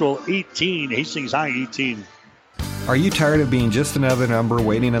 Adams Central 18, Hastings High 18. Are you tired of being just another number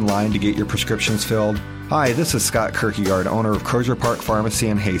waiting in line to get your prescriptions filled? Hi, this is Scott Kierkegaard, owner of Crozier Park Pharmacy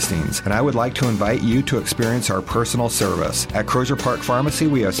in Hastings, and I would like to invite you to experience our personal service. At Crozier Park Pharmacy,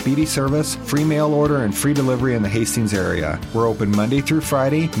 we have speedy service, free mail order, and free delivery in the Hastings area. We're open Monday through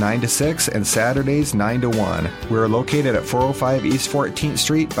Friday, 9 to 6, and Saturdays, 9 to 1. We are located at 405 East 14th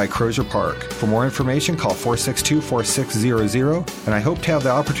Street by Crozier Park. For more information, call 462-4600, and I hope to have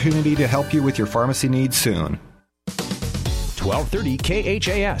the opportunity to help you with your pharmacy needs soon. 1230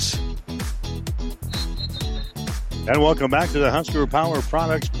 KHAS. And welcome back to the Husker Power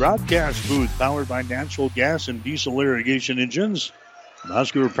Products broadcast booth, powered by natural gas and diesel irrigation engines. The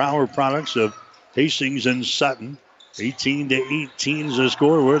Husker Power Products of Hastings and Sutton. 18-18 is the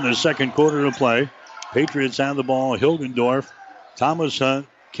score. We're in the second quarter to play. Patriots have the ball. Hilgendorf, Thomas Hunt,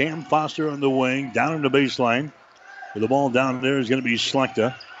 Cam Foster on the wing, down in the baseline. With the ball down there is going to be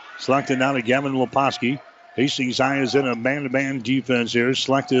Slechta. Slechta now to Gavin Leposki. Hastings High is in a man-to-man defense here.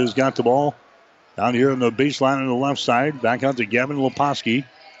 Slechta has got the ball down here on the baseline on the left side. Back out to Gavin Leposki.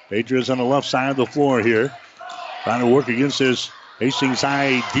 Patriots on the left side of the floor here. Trying to work against this Hastings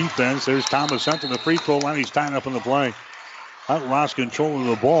High defense. There's Thomas Hunt to the free throw line. He's tied up on the play. Hunt lost control of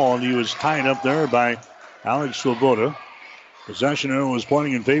the ball, and he was tied up there by Alex Swoboda. Possession arrow was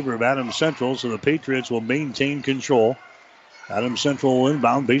pointing in favor of Adams Central, so the Patriots will maintain control. Adams Central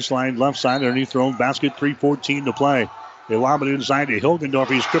inbound, baseline left side, underneath their own basket, 3:14 to play. They lob it inside to Hilgendorf.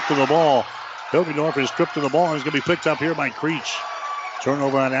 He's stripped of the ball. Hilgendorf is stripped of the ball, and he's going to be picked up here by Creech.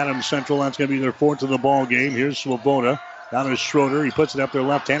 Turnover on Adams Central. That's going to be their fourth of the ball game. Here's Swoboda. Down to Schroeder. He puts it up there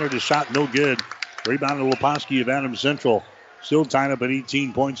left-handed. His shot no good. Rebound to Leposki of Adams Central. Still tied up at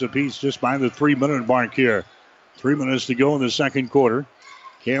 18 points apiece just by the 3-minute mark here. 3 minutes to go in the second quarter.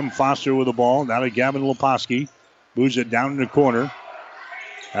 Cam Foster with the ball. Now to Gavin Leposki. Moves it down in the corner.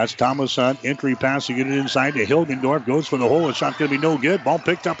 That's Thomas Hunt. Entry pass to get it inside to Hilgendorf. Goes for the hole. The shot's going to be no good. Ball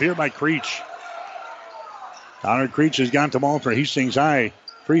picked up here by Creech. Connor Creech has got the ball for Hastings High.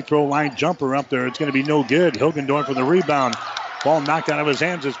 Free throw line jumper up there. It's going to be no good. Hilgendorf for the rebound. Ball knocked out of his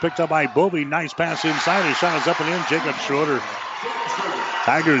hands. It's picked up by Bovey. Nice pass inside. His shot is up and in. Jacob Schroeder.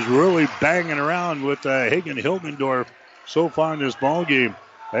 Tigers really banging around with Hagen Hilgendorf so far in this ball game.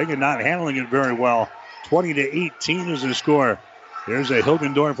 Hagen not handling it very well. 20-18 is the score. There's a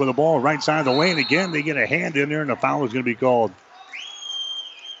Hilgendorf with the ball right side of the lane. Again, they get a hand in there, and a foul is going to be called.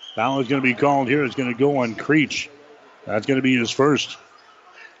 Foul is going to be called here. It's going to go on Creech. That's going to be his first.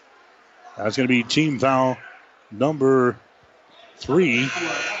 That's going to be team foul number 3.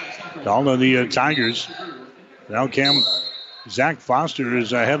 Called on the Tigers. Now Zach Foster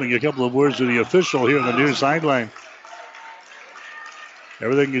is having a couple of words with the official here on the near sideline.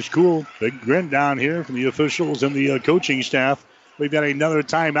 Everything is cool. Big grin down here from the officials and the coaching staff. We've got another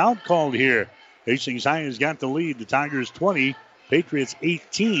timeout called here. Hastings High has got the lead. The Tigers 20, Patriots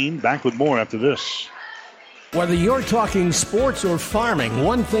 18. Back with more after this. Whether you're talking sports or farming,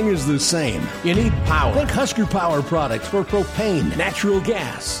 one thing is the same. You need power. Think Husker Power products for propane, natural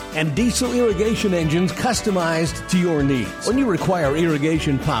gas, and diesel irrigation engines customized to your needs. When you require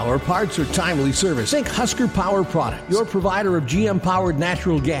irrigation power, parts, or timely service, think Husker Power products, your provider of GM-powered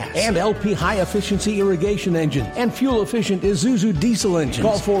natural gas and LP high-efficiency irrigation engine and fuel-efficient Isuzu diesel engines.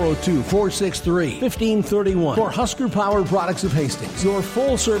 Call 402-463-1531 for Husker Power Products of Hastings, your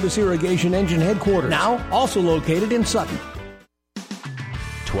full-service irrigation engine headquarters. Now, also located in Sutton.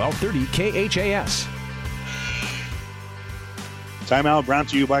 1230 KHAS. Timeout brought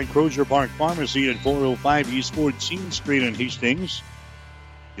to you by Crozier Park Pharmacy at 405 East 14th Street in Hastings.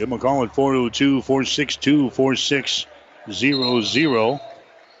 Give them a call at 402-462-4600.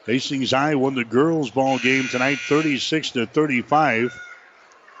 Hastings High won the girls' ball game tonight 36-35.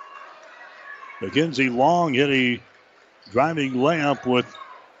 Mackenzie Long hit a driving layup with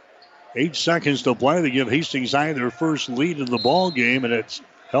 8 seconds to play to give Hastings High their first lead in the ball game, and it's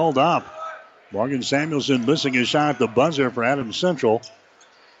held up. Morgan Samuelson missing a shot at the buzzer for Adams Central.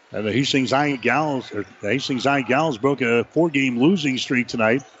 And the Hastings High Gals broke a 4-game losing streak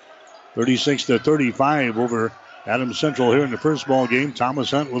tonight, 36-35 over Adams Central here in the first ball game.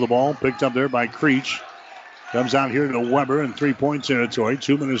 Thomas Hunt with the ball, picked up there by Creech. Comes out here to Weber in 3-point territory.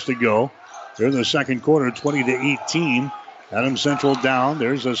 2 minutes to go. They're in the second quarter, 20-18. Adams Central down.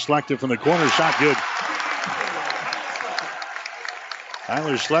 There's a Schlechter from the corner. Shot good.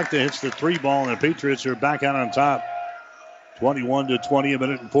 Tyler Schlechter hits the 3 ball, and the Patriots are back out on top. 21-20, a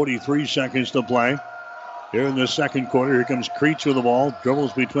minute and 43 seconds to play. Here in the second quarter, here comes Creech with the ball.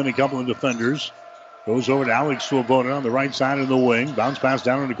 Dribbles between a couple of defenders. Goes over to Alex Swoboda on the right side of the wing. Bounce pass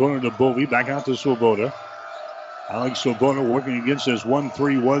down in the corner to Bovey. Back out to Swoboda. Alex Swoboda working against his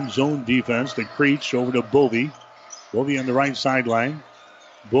 1-3-1 zone defense. To Creech over to Bovey. Bovey on the right sideline.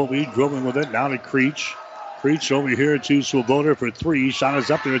 Bovey dribbling with it. Now to Creech. Creech over here to Swoboda for 3. Shot is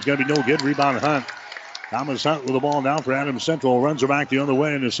up there. It's going to be no good. Rebound Hunt. Thomas Hunt with the ball now for Adams Central. Runs her back the other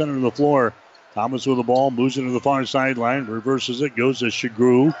way in the center of the floor. Thomas with the ball. Moves into the far sideline. Reverses it. Goes to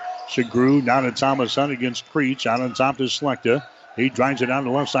Shagru. Shagru now to Thomas Hunt against Creech. Out on top to Schlechter. He drives it down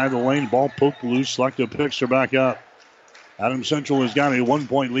the left side of the lane. Ball poked loose. Schlechter picks her back up. Adams Central has got a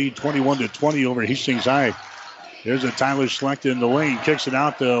 1-point lead. 21-20 over Hastings High. There's a Tyler Schlechter in the lane. Kicks it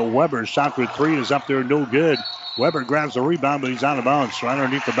out to Weber. Shot for 3 is up there. No good. Weber grabs the rebound, but he's out of bounds. Right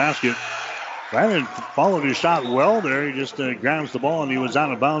underneath the basket. Brandon followed his shot well there. He just grabs the ball, and he was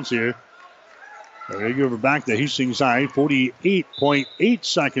out of bounds here. They give it back to Hastings High. 48.8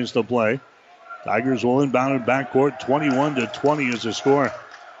 seconds to play. Tigers will inbound in backcourt. 21-20 is the score.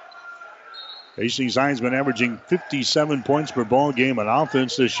 Hastings High has been averaging 57 points per ball game on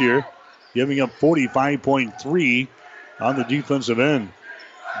offense this year, giving up 45.3 on the defensive end.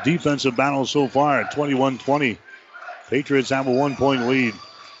 Defensive battle so far at 21-20. Patriots have a 1-point lead.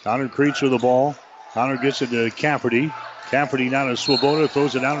 Connor Creech with the ball. Connor gets it to Cafferty. Cafferty now to Swoboda.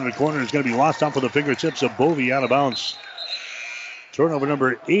 Throws it down in the corner. It's going to be lost off with the fingertips of Bovey out of bounds. Turnover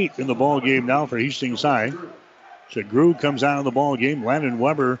number 8 in the ball game now for Hastings High. Shagru comes out of the ball game. Landon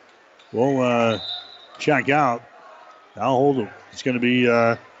Weber will check out. Now hold it. It's going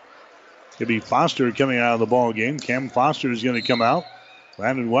to be Foster coming out of the ball game. Cam Foster is going to come out.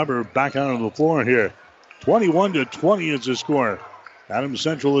 Landon Weber back out on the floor here. 21-20 is the score. Adams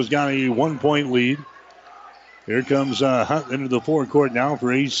Central has got a 1-point lead. Here comes Hunt into the forecourt now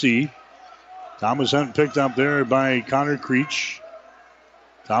for AC. Thomas Hunt picked up there by Connor Creech.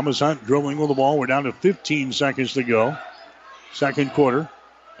 Thomas Hunt dribbling with the ball. We're down to 15 seconds to go. Second quarter.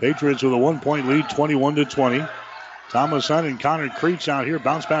 Patriots with a 1-point lead, 21-20. Thomas Hunt and Connor Creech out here.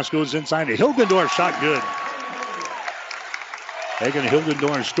 Bounce pass goes inside to Hilgendorf. Shot good. Taking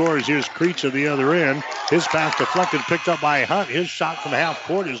Hilgendorf scores. Here's Creech at the other end. His pass deflected, picked up by Hunt. His shot from half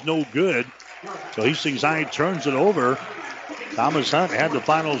court is no good. So Hastings High turns it over. Thomas Hunt had the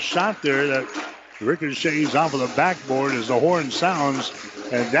final shot there that ricochets off of the backboard as the horn sounds.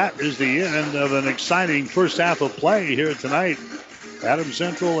 And that is the end of an exciting first half of play here tonight. Adams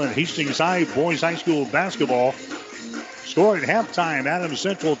Central and Hastings High boys high school basketball. Score at halftime, Adams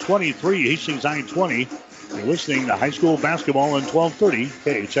Central 23, Hastings High 20. You're listening to high school basketball on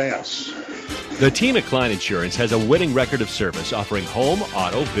 1230 KHAS. The team at Klein Insurance has a winning record of service, offering home,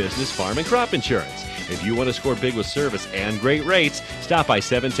 auto, business, farm, and crop insurance. If you want to score big with service and great rates, stop by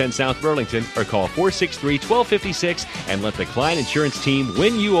 710 South Burlington or call 463-1256 and let the Klein Insurance team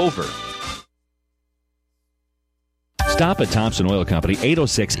win you over. Stop at Thompson Oil Company,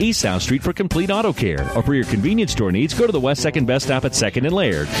 806 East South Street for complete auto care. Or for your convenience store needs, go to the West 2nd Best Stop at 2nd and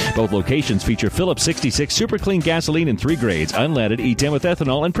Laird. Both locations feature Phillips 66 Super Clean gasoline in 3 grades, unleaded, E10 with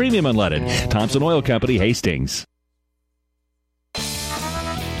ethanol, and premium unleaded. Thompson Oil Company, Hastings.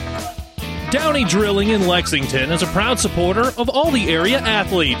 Downey Drilling in Lexington is a proud supporter of all the area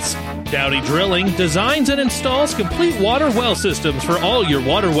athletes. Downey Drilling designs and installs complete water well systems for all your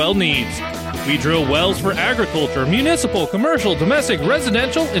water well needs. We drill wells for agriculture, municipal, commercial, domestic,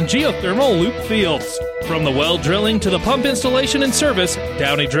 residential, and geothermal loop fields. From the well drilling to the pump installation and service,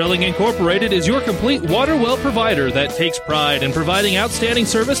 Downey Drilling Incorporated is your complete water well provider that takes pride in providing outstanding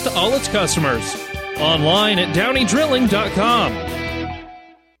service to all its customers. Online at downeydrilling.com.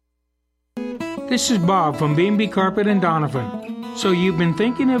 This is Bob from B&B Carpet and Donovan. So you've been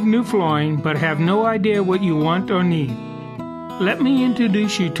thinking of new flooring but have no idea what you want or need. Let me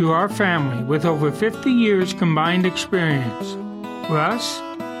introduce you to our family with over 50 years combined experience. Russ,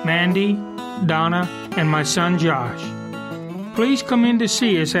 Mandy, Donna, and my son Josh. Please come in to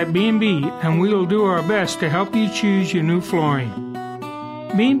see us at B&B and we will do our best to help you choose your new flooring.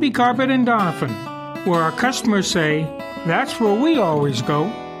 B&B Carpet and Donovan, where our customers say, that's where we always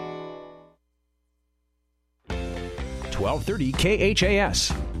go. 1230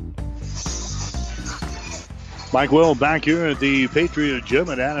 KHAS. Mike Will back here at the Patriot Gym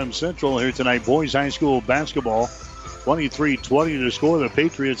at Adams Central here tonight. Boys high school basketball. 23-20 to score. The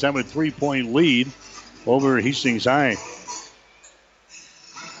Patriots have a 3-point lead over Hastings High.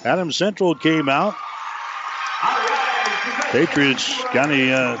 Adams Central came out. Patriots got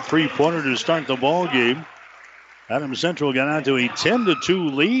a 3-pointer to start the ball game. Adams Central got out to a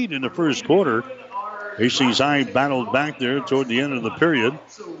 10-2 lead in the first quarter. Hastings High battled back there toward the end of the period.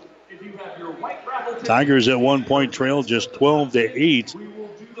 Tigers at 1-point trail, just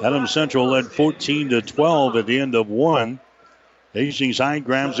 12-8. Adams Central led 14-12 at the end of one. Hastings High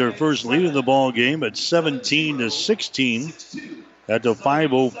grabs their first lead of the ball game at 17-16 at the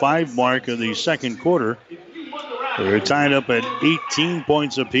 5:05 mark of the second quarter. They're tied up at 18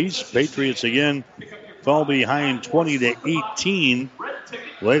 points apiece. Patriots again fell behind 20-18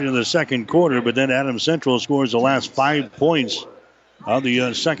 late in the second quarter, but then Adams Central scores the last 5 points of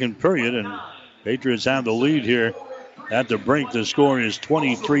the second period, and Patriots have the lead here at the break. The score is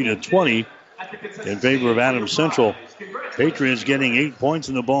 23-20 in favor of Adams Central. Patriots getting 8 points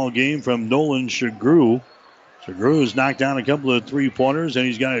in the ball game from Nolan Shagru. Shagru has knocked down a couple of 3-pointers, and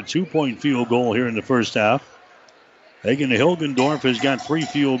he's got a 2-point field goal here in the first half. Hagen Hilgendorf has got 3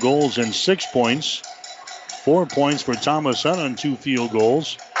 field goals and 6 points. 4 points for Thomas Hunt on 2 field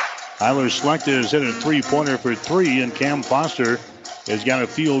goals. Tyler Slechta has hit a 3-pointer for 3, and Cam Foster has got a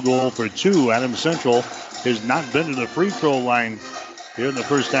field goal for 2. Adams Central has not been to the free throw line here in the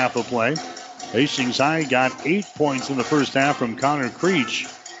first half of play. Hastings High got 8 points in the first half from Connor Creech.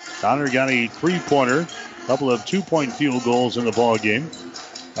 Connor got a 3-pointer, a couple of 2-point field goals in the ball game.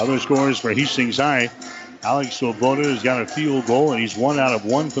 Other scores for Hastings High. Alex Swoboda has got a field goal, and he's 1 out of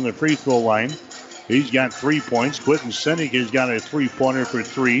 1 from the free throw line. He's got 3 points. Quentin Senig has got a 3-pointer for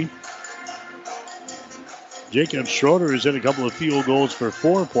 3. Jacob Schroeder has hit a couple of field goals for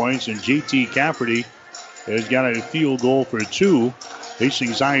 4 points, and J.T. Cafferty has got a field goal for 2.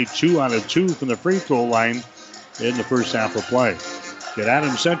 Hastings High 2 out of 2 from the free throw line in the first half of play. Yet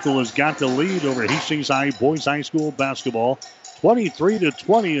Adams Central has got the lead over Hastings High boys high school basketball.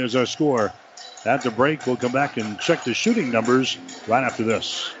 23-20 is our score. At the break, we'll come back and check the shooting numbers right after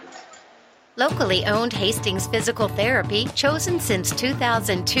this. Locally owned Hastings Physical Therapy, chosen since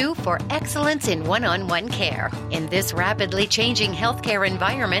 2002 for excellence in one-on-one care. In this rapidly changing healthcare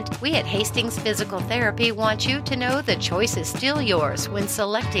environment, we at Hastings Physical Therapy want you to know the choice is still yours when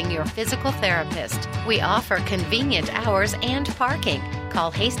selecting your physical therapist. We offer convenient hours and parking.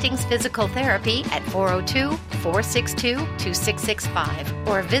 Call Hastings Physical Therapy at 402-462-2665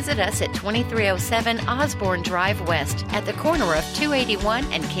 or visit us at 2307 Osborne Drive West at the corner of 281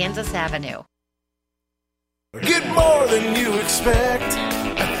 and Kansas Avenue. Get more than you expect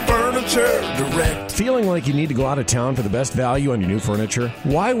at Furniture Furniture Direct. Feeling like you need to go out of town for the best value on your new furniture?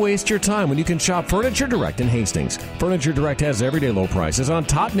 Why waste your time when you can shop Furniture Direct in Hastings? Furniture Direct has everyday low prices on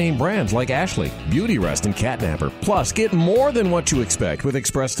top name brands like Ashley, Beauty Rest, and Catnapper. Plus, get more than what you expect with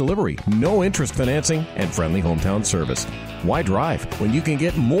express delivery, no interest financing, and friendly hometown service. Why drive when you can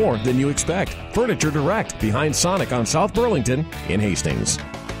get more than you expect? Furniture Direct, behind Sonic on South Burlington in Hastings.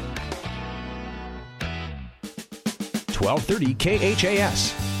 1230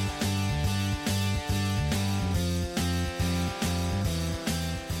 KHAS.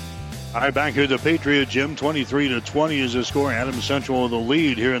 All right, back here at the Patriot Gym, 23-20 is the score. Adams Central with the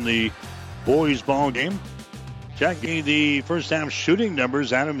lead here in the boys ball game. Checking the first half shooting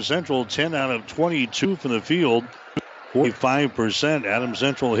numbers, Adams Central 10 out of 22 from the field, 45%. Adams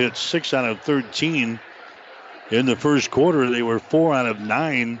Central hit 6 out of 13 in the first quarter. They were 4 out of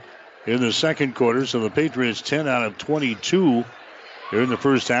 9 in the second quarter. So the Patriots 10 out of 22 here in the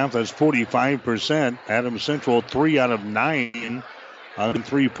first half. That's 45%. Adams Central 3 out of 9 on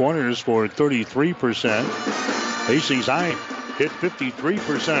three-pointers for 33%. Hastings High hit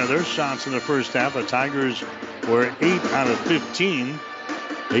 53% of their shots in the first half. The Tigers were 8 out of 15.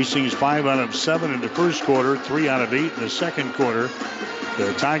 Hastings 5 out of 7 in the first quarter, 3 out of 8 in the second quarter.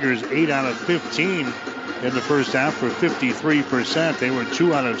 The Tigers 8 out of 15 in the first half for 53%. They were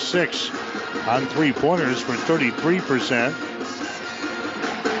 2 out of 6 on three-pointers for 33%.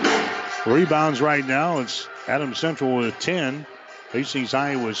 Rebounds right now, it's Adams Central with 10. Hastings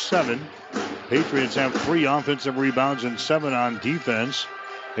High was 7. Patriots have 3 offensive rebounds and 7 on defense.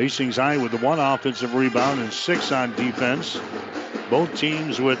 Hastings High with 1 offensive rebound and 6 on defense. Both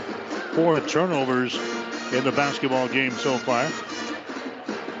teams with 4 turnovers in the basketball game so far.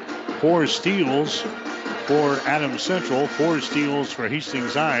 4 steals for Adams Central, 4 steals for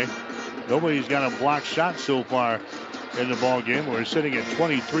Hastings High. Nobody's got a blocked shot so far in the ball game. We're sitting at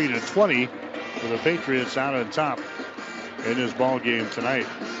 23-20 with the Patriots out on top in this ball game tonight.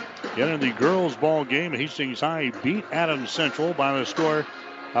 Yet in the girls ball game, Hastings High beat Adams Central by the score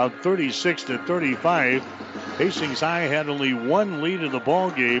of 36-35. Hastings High had only 1 lead in the ball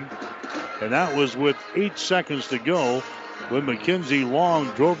game, and that was with 8 seconds to go when Mackenzie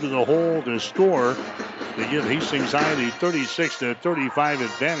Long drove to the hole to score to give Hastings High the 36-35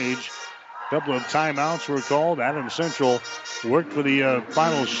 advantage. A couple of timeouts were called. Adams Central worked for the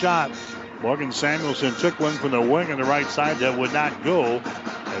final shot. Morgan Samuelson took one from the wing on the right side that would not go.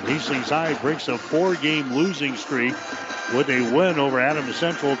 And Hastings High breaks a 4-game losing streak with a win over Adams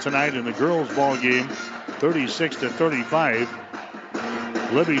Central tonight in the girls ball game, 36-35.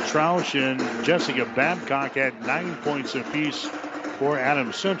 Libby Troush and Jessica Babcock had 9 points apiece for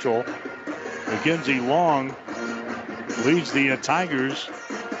Adams Central. Mackenzie Long leads the Tigers.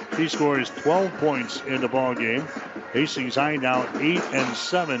 She scores 12 points in the ball game. Hastings High now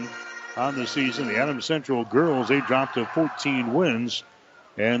 8-7 on the season. The Adams Central girls, they dropped to 14 wins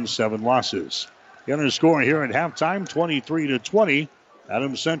and 7 losses. The other score here at halftime, 23-20.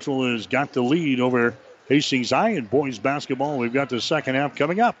 Adams Central has got the lead over Hastings High in boys basketball. We've got the second half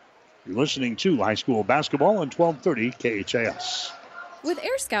coming up. You're listening to high school basketball on 1230 KHAS. With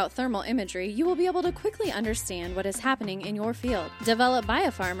Air Scout thermal imagery, you will be able to quickly understand what is happening in your field. Developed by a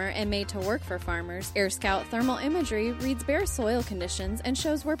farmer and made to work for farmers, Air Scout thermal imagery reads bare soil conditions and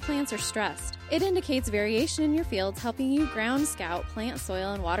shows where plants are stressed. It indicates variation in your fields, helping you ground scout plant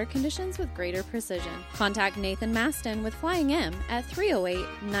soil and water conditions with greater precision. Contact Nathan Maston with Flying M at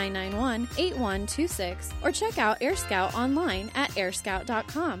 308-991-8126 or check out Air Scout online at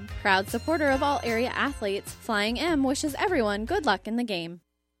airscout.com. Proud supporter of all area athletes, Flying M wishes everyone good luck in the game.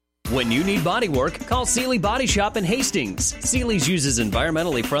 When you need body work, call Seeley Body Shop in Hastings. Seeley's uses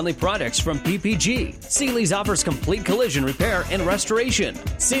environmentally friendly products from PPG. Seeley's offers complete collision repair and restoration.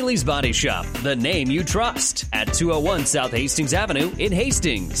 Seeley's Body Shop, the name you trust, at 201 South Hastings Avenue in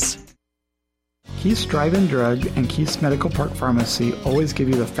Hastings. Keith's Drive-In Drug and Keith's Medical Park Pharmacy always give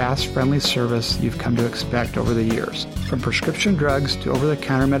you the fast, friendly service you've come to expect over the years. From prescription drugs to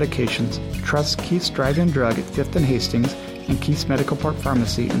over-the-counter medications, trust Keith's Drive-In Drug at 5th and Hastings and Keith's Medical Park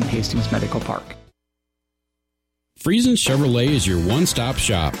Pharmacy in Hastings Medical Park. Friesen Chevrolet is your one-stop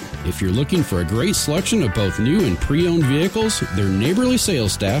shop. If you're looking for a great selection of both new and pre-owned vehicles, their neighborly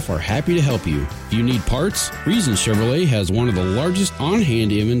sales staff are happy to help you. If you need parts, Friesen Chevrolet has one of the largest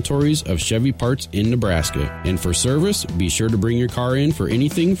on-hand inventories of Chevy parts in Nebraska. And for service, be sure to bring your car in for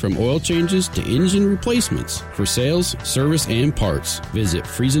anything from oil changes to engine replacements. For sales, service, and parts, visit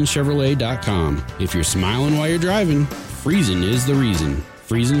FriesenChevrolet.com. If you're smiling while you're driving, Friesen is the reason.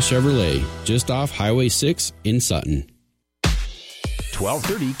 Friesen Chevrolet, just off Highway 6 in Sutton.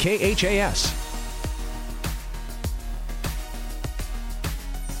 1230 KHAS.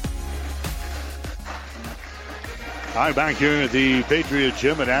 Hi, back here at the Patriot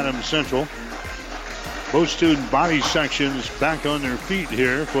Gym at Adams Central. Both student body sections back on their feet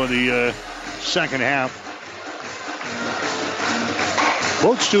here for the second half.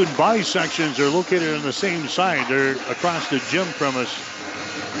 Both student body sections are located on the same side. They're across the gym from us.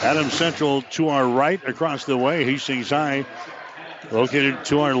 Adams Central to our right across the way. Hastings High located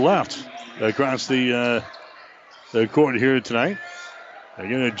to our left across the court here tonight.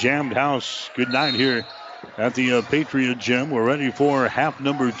 Again, a jammed house. Good night here at the Patriot Gym. We're ready for half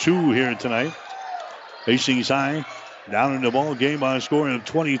number 2 here tonight. Hastings High down in the ball game by a score of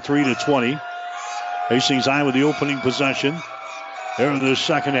 23-20. Hastings High with the opening possession. There in the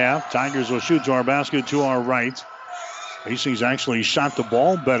second half. Tigers will shoot to our basket to our right. Hastings actually shot the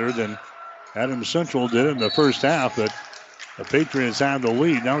ball better than Adams Central did in the first half, but the Patriots have the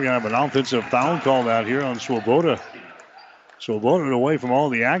lead. Now we're going to have an offensive foul called out here on Swoboda. Swoboda away from all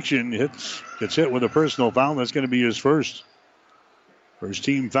the action. Gets hit with a personal foul. That's going to be his first. First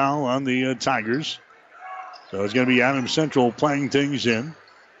team foul on the Tigers. So it's going to be Adams Central playing things in.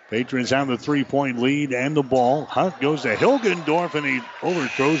 Patriots have the 3-point lead and the ball. Hunt goes to Hilgendorf, and he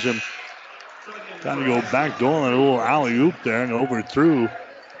overthrows him. Trying to go back door on a little alley-oop there and overthrew.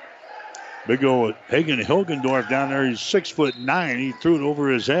 Big old Hagen Hilgendorf down there. He's 6'9". He threw it over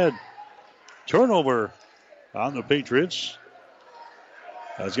his head. Turnover on the Patriots.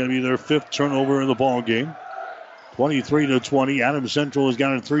 That's going to be their 5th turnover in the ball game. 23-20. Adams Central has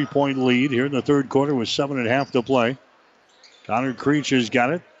got a 3-point lead here in the third quarter with 7.5 to play. Connor Creech has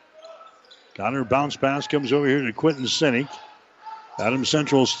got it. Connor bounce pass comes over here to Quentin Sinek. Adams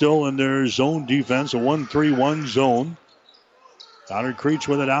Central still in their zone defense, a 1-3-1 zone. Connor Creech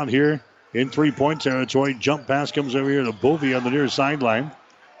with it out here in 3-point territory. Jump pass comes over here to Bovey on the near sideline.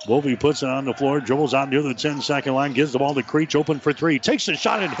 Bovey puts it on the floor, dribbles out near the 10-second line, gives the ball to Creech, open for 3. Takes the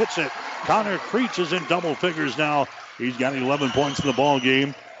shot and hits it. Connor Creech is in double figures now. He's got 11 points in the ball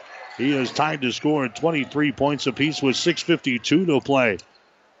game. He is tied to score at 23 points apiece with 6:52 to play.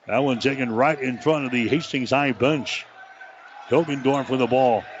 That one taken right in front of the Hastings High bench. Hilgendorf with the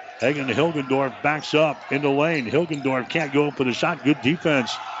ball. Hagen Hilgendorf backs up in the lane. Hilgendorf can't go for the shot. Good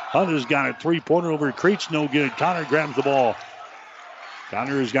defense. Hunter's got it. 3-pointer over Creech. No good. Connor grabs the ball.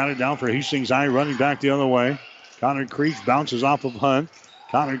 Connor has got it down for Hastings High, running back the other way. Connor Creech bounces off of Hunt.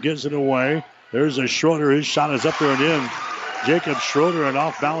 Connor gives it away. There's a Schroeder. His shot is up there and in. Jacob Schroeder, an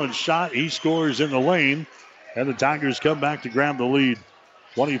off-balance shot. He scores in the lane. And the Tigers come back to grab the lead.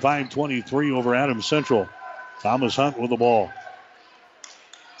 25-23 over Adams Central. Thomas Hunt with the ball.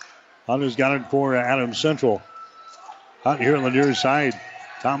 Hunt has got it for Adams Central. Hunt here on the near side.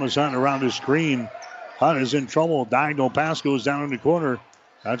 Thomas Hunt around the screen. Hunt is in trouble. Diagonal pass goes down in the corner.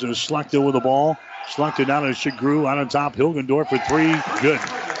 That's a Slechta with the ball. Slechta down to Shagru out on top. Hilgendorf for 3. Good.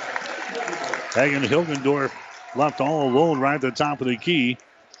 Hagen Hilgendorf left all alone right at the top of the key.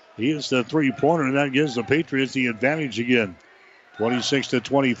 He hits the 3-pointer, and that gives the Patriots the advantage again.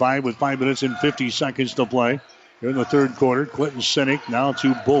 26-25 with 5 minutes and 50 seconds to play. Here in the third quarter, Quentin Sinek now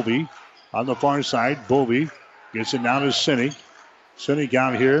to Bovey. On the far side, Bovey gets it now to Sinek. Sinek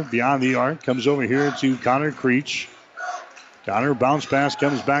out here beyond the arc. Comes over here to Connor Creech. Connor bounce pass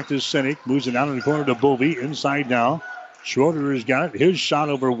comes back to Sinek. Moves it down in the corner to Bovey. Inside now. Schroeder has got it. His shot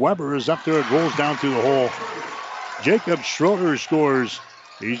over Weber is up there. It rolls down through the hole. Jacob Schroeder scores.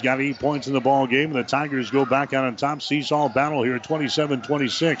 He's got 8 points in the ball game. The Tigers go back out on top. Seesaw battle here,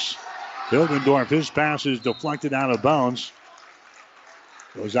 27-26. Hilgendorf, his pass is deflected out of bounds.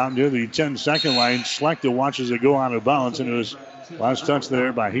 Goes out near the 10-second line. Slechta watches it go out of bounds, and it was last touch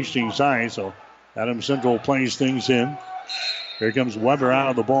there by Hastings High. So Adams Central plays things in. Here comes Weber out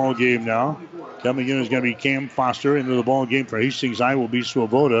of the ball game now. Coming in is going to be Cam Foster. Into the ball game for Hastings High will be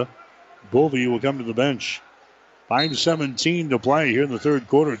Swoboda. Bovey will come to the bench. 5:17 to play here in the third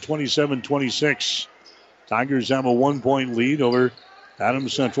quarter, 27-26. Tigers have a 1-point lead over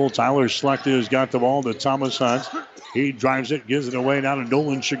Adams Central. Tyler Slechta has got the ball to Thomas Hunt. He drives it, gives it away now to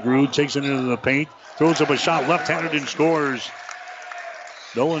Nolan Shagru. Takes it into the paint, throws up a shot left-handed and scores.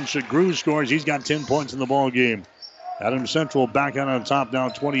 Nolan Shagru scores. He's got 10 points in the ball game. Adams Central back out on top now,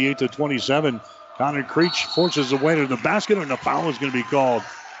 28-27. Connor Creech forces away to the basket, and the foul is going to be called.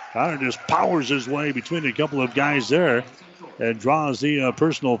 Connor just powers his way between a couple of guys there and draws the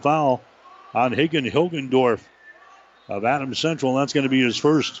personal foul on Hagen Hilgendorf of Adams Central. That's going to be his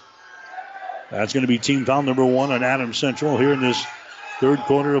first. That's going to be team foul number 1 on Adams Central here in this third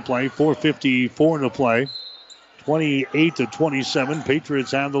quarter of play. 4:54 to play. 28-27.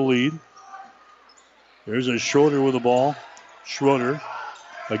 Patriots have the lead. There's a Schroeder with the ball. Schroeder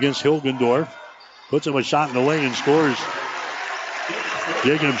against Hilgendorf. Puts up a shot in the lane and scores.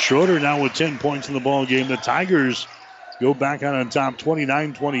 Jacob Schroeder now with 10 points in the ball game. The Tigers go back on top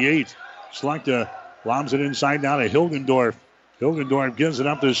 29-28. Slechta lobs it inside now to Hilgendorf. Hilgendorf gives it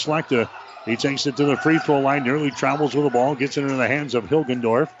up to Slechta. He takes it to the free throw line, nearly travels with the ball, gets it into the hands of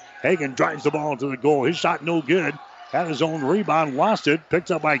Hilgendorf. Hagen drives the ball to the goal. His shot no good. Had his own rebound, lost it. Picked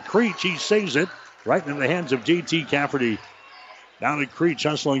up by Creech. He saves it right into the hands of J.T. Cafferty. Down to Creech,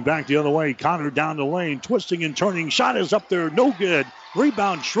 hustling back the other way. Connor down the lane, twisting and turning. Shot is up there, no good.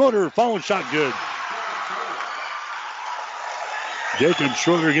 Rebound, Schroeder, follow shot good. Jacob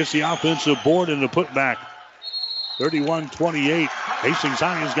Schroeder gets the offensive board and the putback. 31-28. Hastings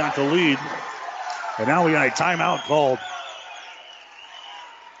High has got the lead. And now we got a timeout called.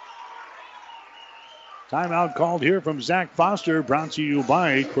 Timeout called here from Zach Foster. Brought to you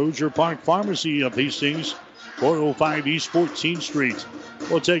by Crozier Park Pharmacy of Hastings. 405 East 14th Street.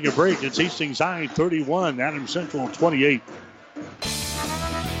 We'll take a break. It's Hastings High 31, Adams Central 28.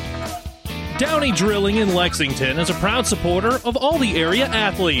 Downey Drilling in Lexington is a proud supporter of all the area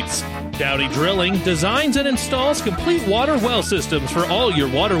athletes. Downey Drilling designs and installs complete water well systems for all your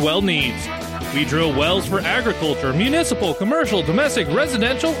water well needs. We drill wells for agriculture, municipal, commercial, domestic,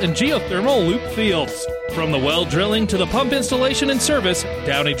 residential, and geothermal loop fields. From the well drilling to the pump installation and service,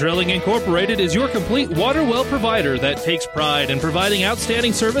 Downey Drilling Incorporated is your complete water well provider that takes pride in providing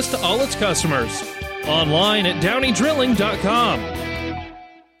outstanding service to all its customers. Online at downeydrilling.com.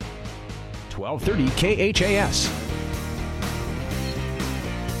 1230 KHAS.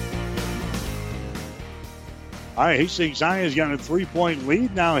 All right, Hastings High has got a 3-point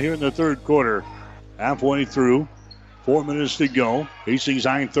lead now here in the third quarter. Halfway through, 4 minutes to go. Hastings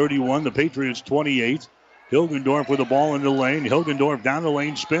High 31, the Patriots 28. Hilgendorf with the ball in the lane. Hilgendorf down the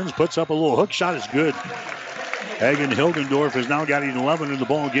lane, spins, puts up a little hook shot. Is good. Hagen Hilgendorf has now got 11 in the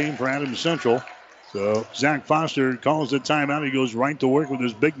ball game for Adams Central. So Zach Foster calls the timeout. He goes right to work with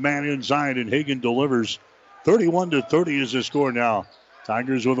his big man inside, and Hagen delivers. 31-30 is the score now.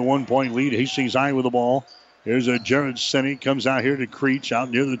 Tigers with a 1-point lead. Hastings High with the ball. Here's a Jared Sinek, comes out here to Creech out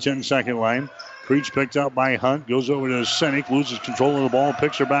near the 10-second line. Creech picked up by Hunt, goes over to Sinek, loses control of the ball,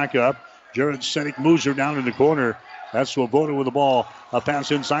 picks her back up. Jared Sinek moves her down in the corner. That's Swoboda with the ball. A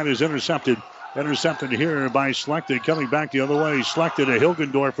pass inside is intercepted. Intercepted here by Slechta, coming back the other way. Slechta to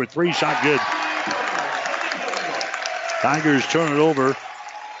Hilgendorf for three, shot good. Tigers turn it over.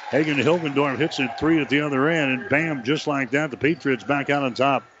 Hagen Hilgendorf hits it three at the other end, and bam, just like that, the Patriots back out on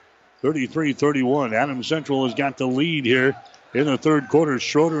top. 33-31. Adams Central has got the lead here in the third quarter.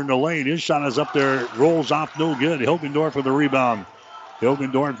 Schroeder in the lane. His shot is up there, rolls off, no good. Hilgendorf with the rebound.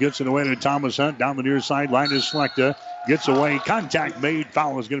 Hilgendorf gets it away to Thomas Hunt. Down the near sideline is Slechta. Gets away. Contact made.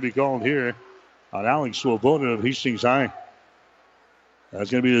 Foul is going to be called here on Alex Swoboda of Hastings High. That's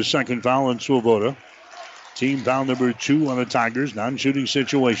going to be the second foul on Swoboda. Team foul number 2 on the Tigers. Non-shooting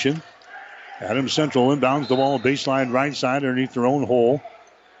situation. Adams Central inbounds the ball baseline right side underneath their own hole.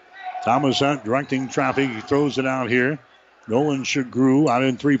 Thomas Hunt directing traffic. He throws it out here. Nolan Shagru out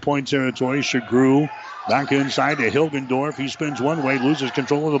in 3-point territory. Shagru back inside to Hilgendorf. He spins one way, loses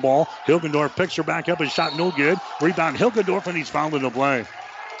control of the ball. Hilgendorf picks her back up. His shot no good. Rebound Hilgendorf, and he's fouled in the play.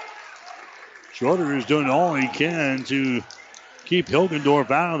 Schroeder is doing all he can to keep Hilgendorf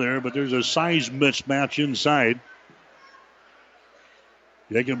out of there, but there's a size mismatch inside.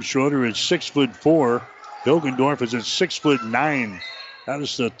 Jacob Schroeder is 6'4". Hilgendorf is at 6'9". That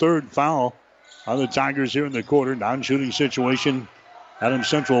is the third foul on the Tigers here in the quarter. Non-shooting situation. Adams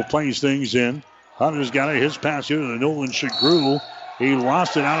Central plays things in. Hunter's got it. His pass here to Nolan Shagru. He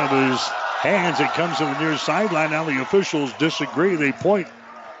lost it out of his hands. It comes to the near sideline. Now the officials disagree. They point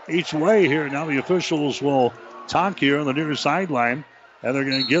each way here. Now the officials will talk here on the near sideline, and they're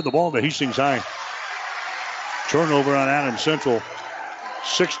going to give the ball to Hastings High. Turnover on Adams Central.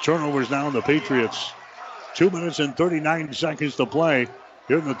 6 turnovers now on the Patriots. 2 minutes and 39 seconds to play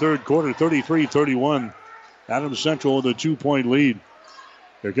here in the third quarter. 33-31. Adams Central with a 2-point lead.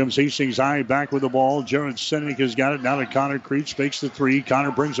 Here comes Hastings High back with the ball. Jared Sinek has got it. Now to Connor Creech. Fakes the three.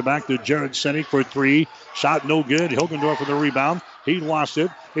 Connor brings it back to Jared Sinek for three. Shot no good. Hilgendorf with the rebound. He lost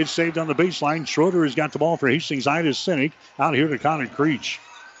it. It's saved on the baseline. Schroeder has got the ball for Hastings High to Sinek. Out here to Connor Creech.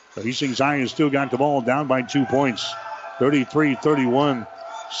 But Hastings High has still got the ball down by 2 points. 33-31.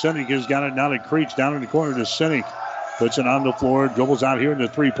 Sinek has got it now to Creech. Down in the corner to Sinek. Puts it on the floor. Dribbles out here in the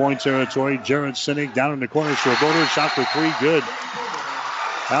 3-point territory. Jared Sinek down in the corner. Swoboda shot for three. Good.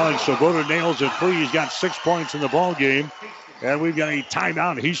 Alex Swoboda nails it free. He's got 6 points in the ball game. And we've got a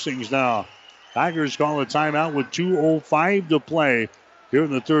timeout Hastings now. Tigers call a timeout with 2:05 to play here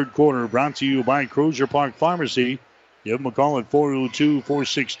in the third quarter. Brought to you by Crozier Park Pharmacy. Give them a call at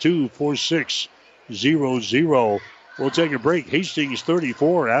 402-462-4600. We'll take a break. Hastings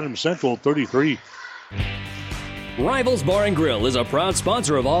 34, Adams Central 33. Rivals Bar and Grill is a proud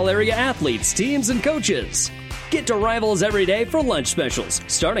sponsor of all area athletes, teams, and coaches. Get to Rivals every day for lunch specials,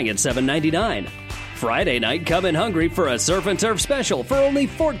 starting at $7.99. Friday night, come in hungry for a surf and turf special for only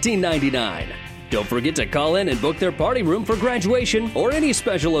 $14.99. Don't forget to call in and book their party room for graduation or any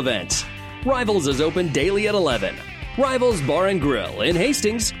special event. Rivals is open daily at 11. Rivals Bar and Grill in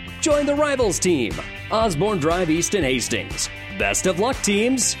Hastings. Join the Rivals team. Osborne Drive East in Hastings. Best of luck,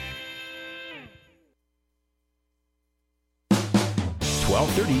 teams.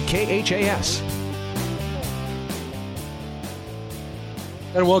 1230 KHAS.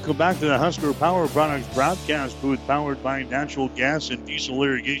 And welcome back to the Husker Power Products broadcast booth, powered by natural gas and diesel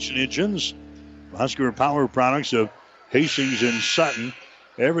irrigation engines. Husker Power Products of Hastings and Sutton.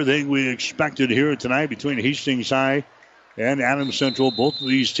 Everything we expected here tonight between Hastings High and Adams Central. Both of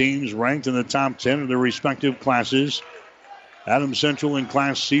these teams ranked in the top 10 of their respective classes. Adams Central in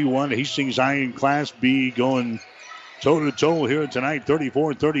Class C1, Hastings High in Class B, going toe-to-toe here tonight,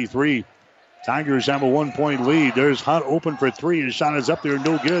 34-33. Tigers have a 1-point lead. There's Hunt open for three. His shot is up there,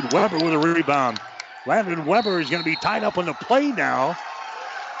 no good. Weber with a rebound. Landon Weber is going to be tied up on the play now.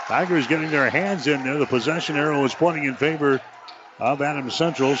 Tigers getting their hands in there. The possession arrow is pointing in favor of Adams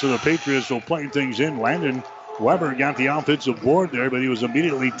Central, so the Patriots will play things in. Landon Weber got the offensive board there, but he was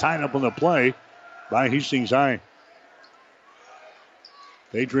immediately tied up on the play by Hastings High.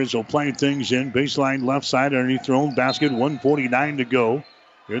 Patriots will play things in. Baseline left side underneath their own basket. 1:49 to go.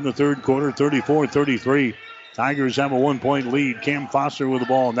 In the third quarter, 34-33. Tigers have a 1-point lead. Cam Foster with the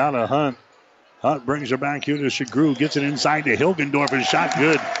ball. Now to Hunt. Hunt brings her back here to Shagru. Gets it inside to Hilgendorf. His shot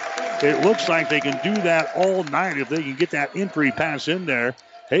good. It looks like they can do that all night if they can get that entry pass in there.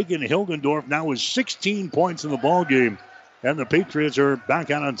 Hagen Hilgendorf now with 16 points in the ball game. And the Patriots are back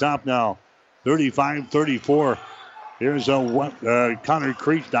out on top now. 35-34. Here's a Connor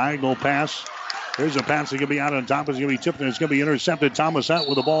Creech diagonal pass. Here's a pass that's going to be out on top. It's going to be tipped and it's going to be intercepted. Thomas Hunt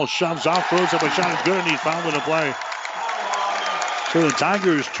with the ball shoves off, throws up a shot. It's good, and he's fouled in the play. So the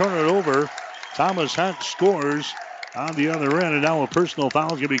Tigers turn it over. Thomas Hunt scores on the other end, and now a personal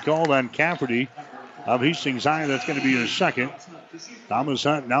foul is going to be called on Cafferty of Hastings High. That's going to be his second. Thomas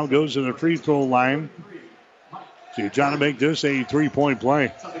Hunt now goes to the free throw line. So you're trying to make this a three-point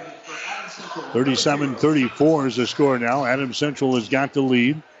play. 37-34 is the score now. Adams Central has got the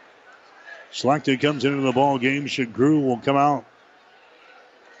lead. Selected comes into the ball game. Shagru will come out.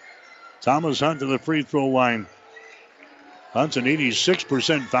 Thomas Hunt to the free throw line. Hunt's an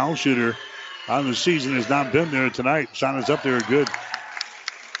 86% foul shooter on the season. Has not been there tonight. Shot is up there good.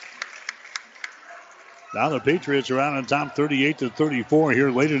 Now the Patriots are out on top 38-34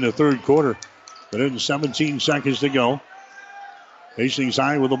 here late in the third quarter. But in 17 seconds to go. Hastings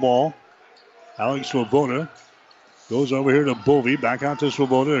High with the ball. Alex Swoboda goes over here to Bovey. Back out to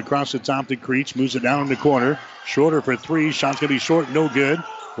Swoboda. Across the top to Creech. Moves it down in the corner. Shorter for three. Shot's going to be short. No good.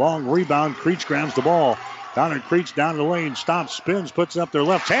 Long rebound. Creech grabs the ball. Connor Creech down the lane. Stops. Spins. Puts it up there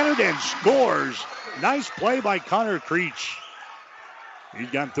left-handed and scores. Nice play by Connor Creech. He's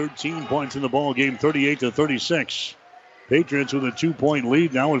got 13 points in the ball game. 38-36. Patriots with a 2-point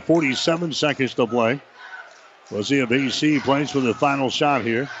lead now with 47 seconds to play. We'll see if AC plays for the final shot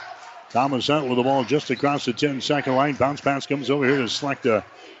here. Thomas Hunt with the ball just across the 10-second line. Bounce pass comes over here to Slechta.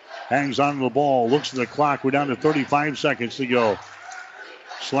 Hangs on to the ball. Looks at the clock. We're down to 35 seconds to go.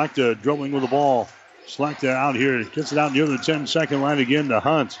 Slechta dribbling with the ball. Slechta out here. Gets it out near the 10-second line again to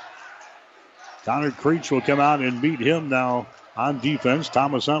Hunt. Connor Creech will come out and meet him now on defense.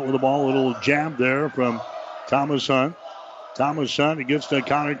 Thomas Hunt with the ball. A little jab there from Thomas Hunt. Thomas Hunt gets to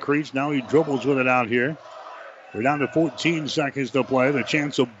Connor Creech. Now he dribbles with it out here. We're down to 14 seconds to play. The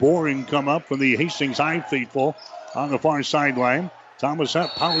chance of boring come up from the Hastings High faithful on the far sideline. Thomas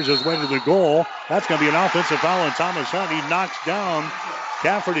Hunt powers his way to the goal. That's going to be an offensive foul on Thomas Hunt. He knocks down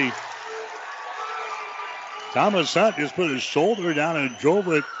Cafferty. Thomas Hunt just put his shoulder down and drove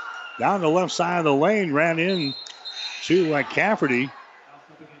it down the left side of the lane. Ran in to Cafferty.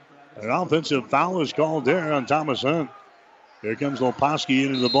 An offensive foul is called there on Thomas Hunt. Here comes Loposki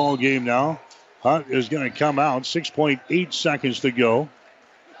into the ball game now. Hunt is going to come out. 6.8 seconds to go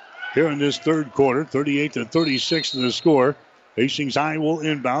here in this third quarter. 38-36 to the score. Hastings High will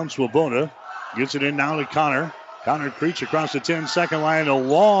inbound. Swoboda gets it in now to Connor. Connor Creech across the 10-second line. A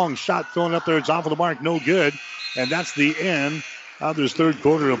long shot thrown up there. It's off of the mark. No good. And that's the end of this third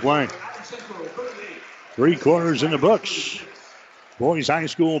quarter of play. 3 quarters in the books. Boys High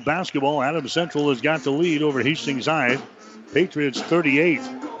School basketball. Adams Central has got the lead over Hastings High. Patriots 38,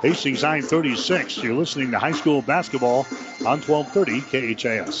 Hastings High 36. You're listening to high school basketball on 1230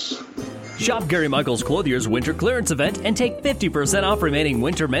 KHAS. Shop Gary Michaels Clothier's winter clearance event and take 50% off remaining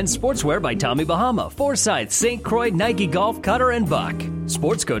winter men's sportswear by Tommy Bahama, Forsyth, St. Croix, Nike Golf, Cutter, and Buck.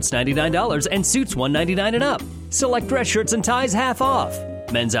 Sports coats $99 and suits $199 and up. Select dress shirts and ties half off.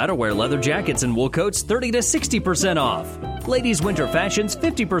 Men's outerwear, leather jackets, and wool coats 30 to 60% off. Ladies' winter fashions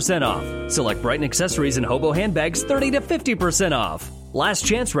 50% off. Select Brighton accessories and hobo handbags 30 to 50% off. Last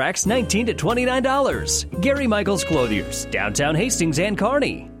chance racks $19 to $29. Gary Michaels Clothiers, downtown Hastings and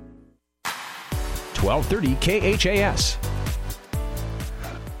Kearney. 1230 KHAS.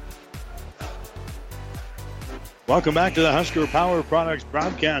 Welcome back to the Husker Power Products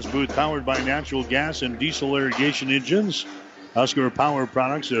broadcast booth, powered by natural gas and diesel irrigation engines. Husker Power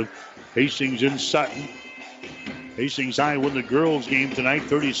Products of Hastings and Sutton. Hastings High win the girls game tonight,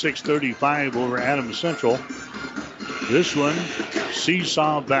 36-35 over Adams Central. This one,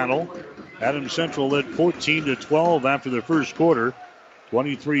 seesaw battle. Adams Central led 14-12 after the first quarter,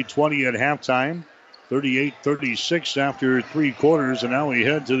 23-20 at halftime, 38-36 after three quarters, and now we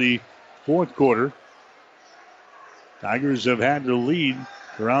head to the fourth quarter. Tigers have had the lead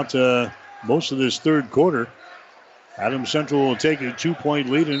throughout most of this third quarter. Adams Central will take a 2-point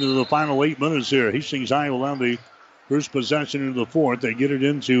lead into the final 8 minutes here. Hastings High will have the first possession into the fourth. They get it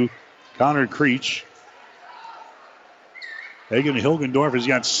into Connor Creech. Hagen Hilgendorf has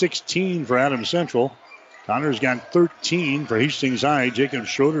got 16 for Adams Central. Connor's got 13 for Hastings High. Jacob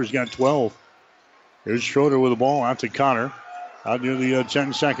Schroeder's got 12. Here's Schroeder with the ball out to Connor. Out near the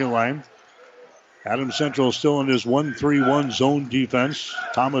 10-second line. Adams Central still in this 1-3-1 zone defense.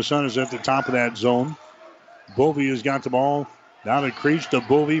 Thomas Hunt is at the top of that zone. Bovey has got the ball. Down to Creech to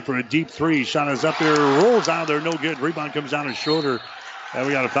Bovey for a deep three. Shot is up there. Rolls out of there. No good. Rebound comes down to Schroeder. And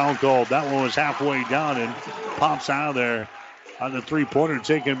we got a foul called. That one was halfway down and pops out of there on the three-pointer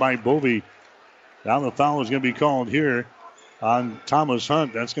taken by Bovey. Now the foul is going to be called here on Thomas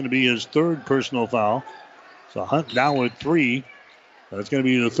Hunt. That's going to be his third personal foul. So Hunt down with 3. That's going to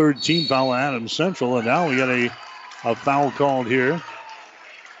be the third team foul at Adams Central. And now we got a foul called here.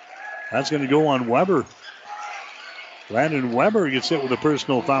 That's going to go on Weber. Landon Weber gets hit with a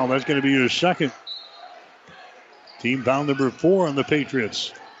personal foul. That's going to be his second. Team foul number 4 on the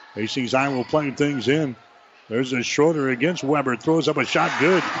Patriots. Hastings High will play things in. There's a Schroeder against Weber. Throws up a shot.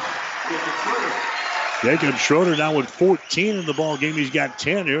 Good. Jacob Schroeder now with 14 in the ball game. He's got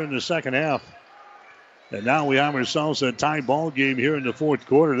 10 here in the second half. And now we have ourselves a tie ball game here in the fourth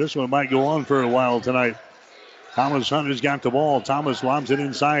quarter. This one might go on for a while tonight. Thomas Hunt has got the ball. Thomas lobs it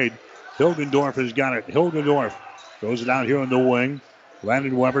inside. Hilgendorf has got it. Hilgendorf throws it out here on the wing.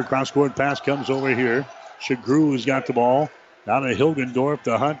 Landon Weber, cross-court pass comes over here. Shagru has got the ball. Down to Hilgendorf.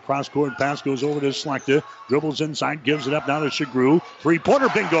 The Hunt cross-court pass goes over to Slechta. Dribbles inside, gives it up now to Shagru. Three-pointer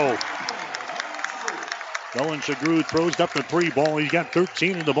bingo. Nolan Shagru throws up the three ball. He's got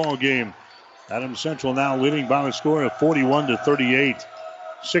 13 in the ball game. Adams Central now leading by a score of 41-38.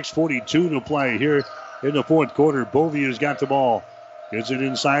 6:42 to play here in the fourth quarter. Bovey has got the ball. Gives it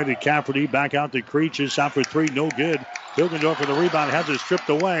inside to Cafferty. Back out to Creech. His shot for 3. No good. Hilgendorf for the rebound. Has it stripped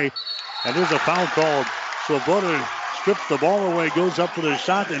away. And there's a foul called. So Voda strips the ball away. Goes up for the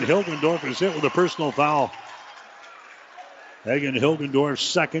shot. And Hilgendorf is hit with a personal foul. Hagen Hilgendorf's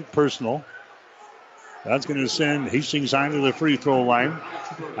second personal. That's going to send Hastings High to the free throw line.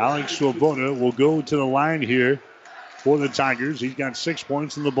 Alex Swoboda will go to the line here for the Tigers. He's got 6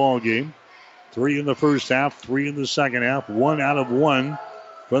 points in the ball game. 3 in the first half, 3 in the second half. 1 out of 1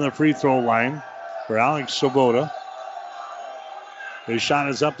 from the free throw line for Alex Swoboda. His shot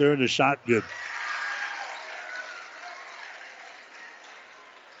is up there and the shot good.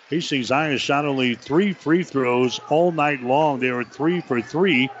 Hastings High has shot only 3 free throws all night long. They were 3 for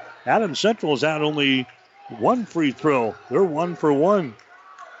 3. Adams Central has had only 1 free throw. They're 1 for 1.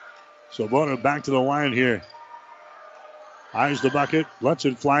 Swoboda back to the line here. Eyes the bucket, lets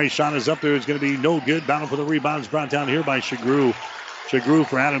it fly. Shot is up there. It's going to be no good. Battle for the rebounds brought down here by Shagru. Shagru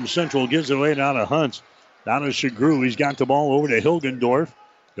for Adams Central gives it away now to Hunt. Down to Shagru. He's got the ball over to Hilgendorf.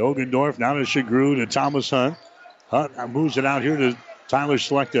 Hilgendorf now to Shagru to Thomas Hunt. Hunt moves it out here to Tyler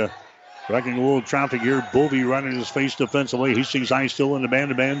Slechta. Wrecking a little traffic here. Bovey running his face defensively. Hastings High still in the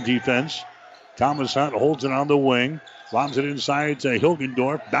man-to-man defense. Thomas Hunt holds it on the wing. Lobs it inside to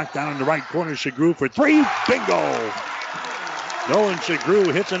Hilgendorf. Back down in the right corner. Shagru for 3. Bingo! Nolan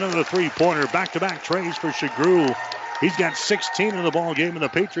Shagru hits another three-pointer. Back-to-back trays for Shagru. He's got 16 in the ball game, and the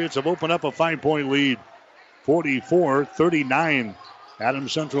Patriots have opened up a 5-point lead. 44-39.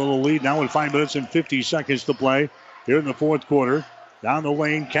 Adams Central in the lead now with 5 minutes and 50 seconds to play here in the fourth quarter. Down the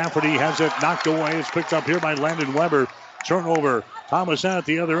lane, Cafferty has it knocked away. It's picked up here by Landon Weber. Turnover. Thomas Hunt at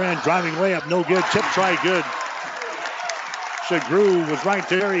the other end. Driving layup, no good. Tip try, good. Shagru was right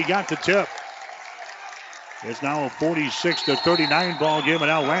there. He got the tip. It's now a 46-39 ball game, and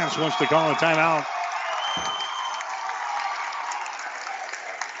now Lance wants to call a timeout.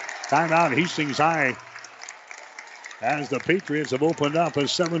 Timeout, Hastings High. As the Patriots have opened up a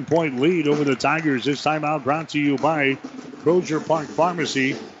 7-point lead over the Tigers. This timeout brought to you by Crozier Park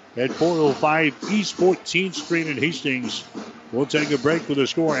Pharmacy at 405 East 14th Street in Hastings. We'll take a break with the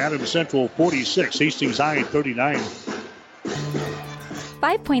score. Adams Central 46, Hastings High 39.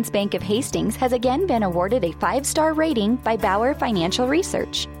 5 Points Bank of Hastings has again been awarded a 5-star rating by Bauer Financial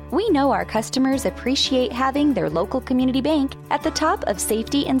Research. We know our customers appreciate having their local community bank at the top of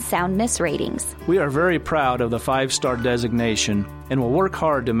safety and soundness ratings. We are very proud of the 5-star designation and will work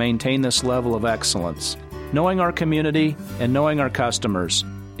hard to maintain this level of excellence. Knowing our community and knowing our customers,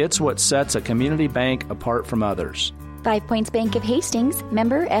 it's what sets a community bank apart from others. 5 Points Bank of Hastings,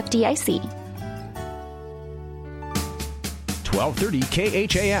 member FDIC. 1230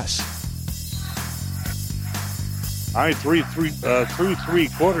 KHAS. All right, through three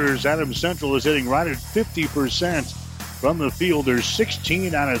quarters, Adams Central is hitting right at 50% from the field. They're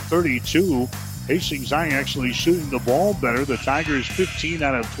 16 out of 32. Hastings High actually shooting the ball better. The Tigers 15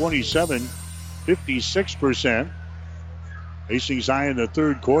 out of 27, 56%. Hastings High in the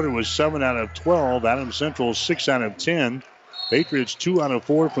third quarter was 7 out of 12. Adams Central 6 out of 10. Patriots 2 out of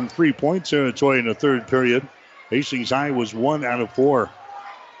 4 from three-point territory in the third period. Hastings High was 1 out of 4,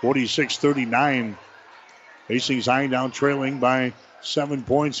 46-39. Hastings High now trailing by 7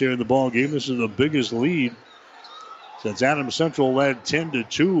 points here in the ball game. This is the biggest lead since Adams Central led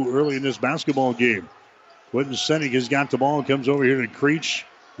 10-2 early in this basketball game. Quentin Senig has got the ball, comes over here to Creech,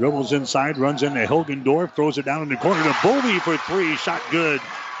 dribbles inside, runs into Hilgendorf, throws it down in the corner to Bovey for three. Shot good.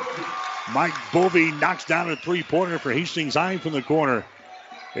 Mike Bovey knocks down a three-pointer for Hastings High from the corner.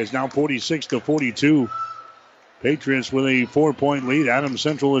 It's now 46-42. Patriots with a 4-point lead. Adams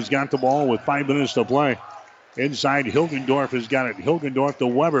Central has got the ball with 5 minutes to play. Inside, Hilgendorf has got it. Hilgendorf to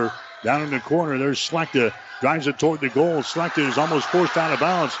Weber. Down in the corner, there's Slechta. Drives it toward the goal. Slechta is almost forced out of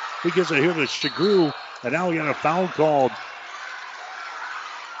bounds. He gets it here to Shagru. And now we got a foul called.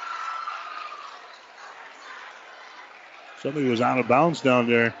 Somebody was out of bounds down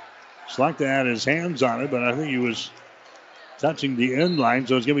there. Slechta had his hands on it, but I think he was touching the end line,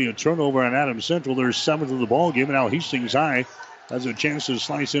 so it's going to be a turnover on Adams Central. They're 7th of the ball game, and now Hastings High has a chance to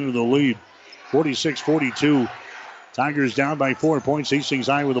slice into the lead. 46-42. Tigers down by 4 points. Hastings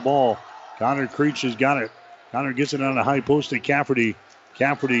High with the ball. Connor Creech has got it. Connor gets it on a high post to Cafferty.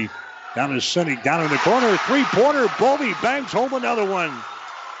 Cafferty down to Senig. Down in the corner. Three-pointer. Bovey bangs home another one.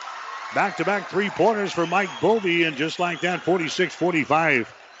 Back-to-back three-pointers for Mike Bovey, and just like that, 46-45.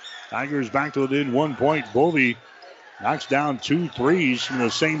 Tigers back to within 1 point. Bovey knocks down 2 threes from the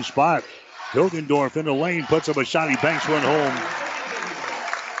same spot. Hilgendorf in the lane, puts up a shot. He banks one home.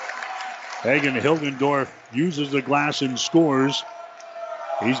 Hagen Hilgendorf uses the glass and scores.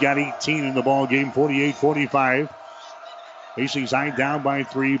 He's got 18 in the ball game, 48-45. Hastings High down by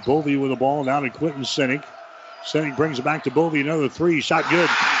 3. Bovey with the ball now to Quentin Senig. Senig brings it back to Bovey. Another 3. Shot good.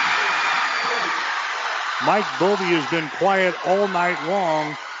 Mike Bovey has been quiet all night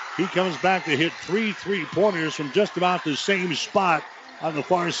long. He comes back to hit 3 3-pointers from just about the same spot on the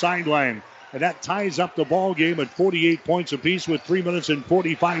far sideline. And that ties up the ball game at 48 points apiece with 3 minutes and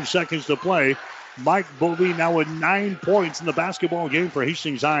 45 seconds to play. Mike Bovey now with 9 points in the basketball game for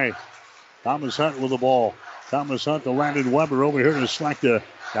Hastings High. Thomas Hunt with the ball. Thomas Hunt to Landon Weber over here to Slechta.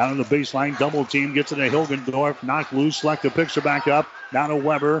 Down on the baseline, double team, gets it to Hilgendorf. Knocked loose, Slechta picks it back up. Down to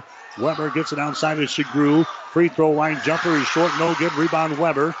Weber. Weber gets it outside to Shagru. Free throw line jumper is short, no good. Rebound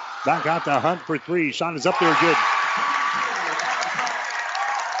Weber. Back out to Hunt for 3. Shot is up there, good.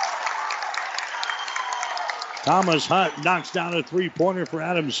 Thomas Hunt knocks down a three-pointer for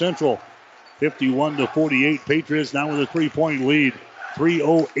Adams Central. 51-48. Patriots now with a 3-point lead.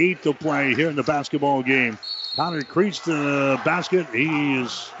 3:08 to play here in the basketball game. Connor Creech to the basket. He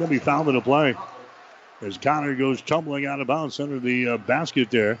is going to be fouled in the play as Connor goes tumbling out of bounds under the basket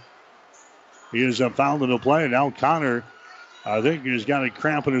there. He is fouled in the play. Now Connor, I think, has got a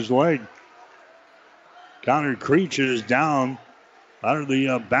cramp in his leg. Connor Creech is down under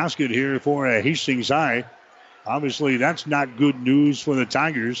the basket here for Hastings High. Obviously, that's not good news for the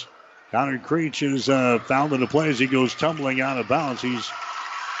Tigers. Connor Creech is fouled in the play as he goes tumbling out of bounds. He's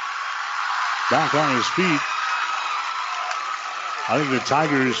back on his feet. I think the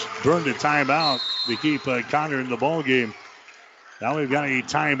Tigers burned a timeout to keep Connor in the ball game. Now we've got a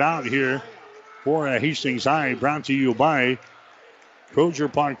timeout here for Hastings High, brought to you by Crozier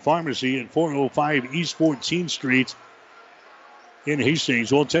Park Pharmacy at 405 East 14th Street in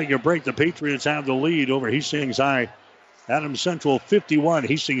Hastings. We'll take a break. The Patriots have the lead over Hastings High Adams Central 51,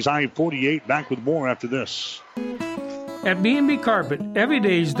 Hastings High 48. Back with more after this. At B&B Carpet, every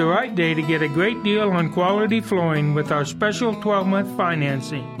day is the right day to get a great deal on quality flooring with our special 12-month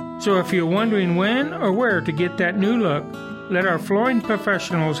financing. So if you're wondering when or where to get that new look, let our flooring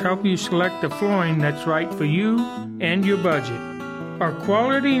professionals help you select the flooring that's right for you and your budget. Our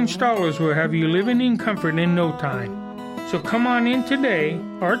quality installers will have you living in comfort in no time. So come on in today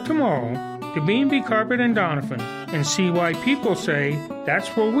or tomorrow to B&B Carpet in Donovan and see why people say that's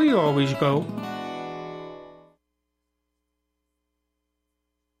where we always go.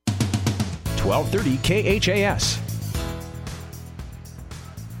 1230 KHAS.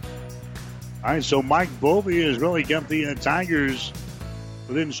 All right, so Mike Bovee has really kept the Tigers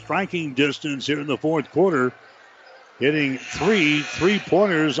within striking distance here in the fourth quarter, hitting 3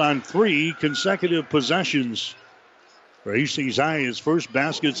 3-pointers on 3 consecutive possessions. For Hastings High, his first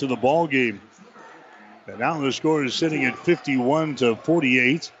baskets of the ball game. And now the score is sitting at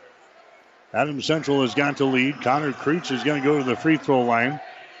 51-48. Adams Central has got to lead. Connor Creech is going to go to the free throw line.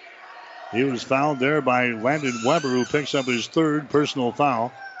 He was fouled there by Landon Weber, who picks up his third personal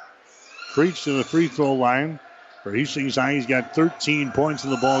foul. Creech to the free throw line. For Hastings High, he's got 13 points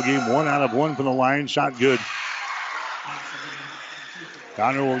in the ball game. 1 out of 1 from the line. Shot good.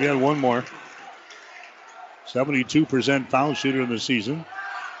 Connor will get one more. 72% foul shooter in the season.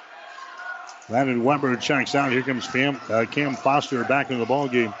 Landon Weber checks out. Here comes Cam Foster back into the ball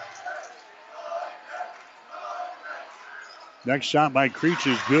game. Next shot by Creech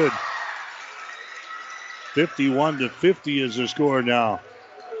is good. 51-50 is the score now.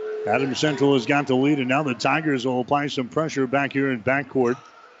 Adams Central has got the lead, and now the Tigers will apply some pressure back here in backcourt.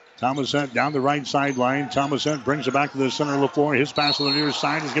 Thomasette down the right sideline. Thomasette brings it back to the center of the floor. His pass to the near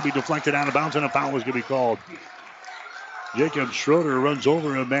side is going to be deflected out of bounds, and a foul is going to be called. Jacob Schroeder runs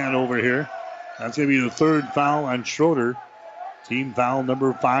over a man over here. That's going to be the third foul on Schroeder. Team foul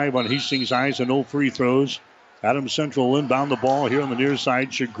number 5 on Hastings High, so no free throws. Adams Central inbound the ball here on the near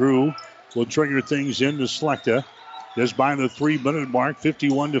side. Shagru will trigger things into Slechta. Just by the 3-minute mark,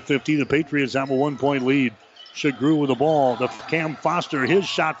 51-50. The Patriots have a 1-point lead. Shagru with the ball. The Cam Foster, his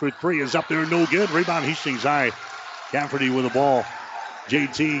shot for 3 is up there, no good. Rebound Hastings High. Cafferty with the ball.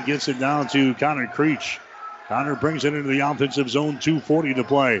 JT gets it down to Connor Creech. Connor brings it into the offensive zone. 2:40 to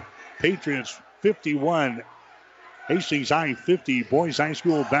play. Patriots 51. Hastings High 50. Boys High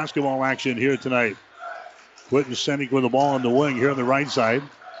School basketball action here tonight. Quentin Senek with the ball on the wing here on the right side.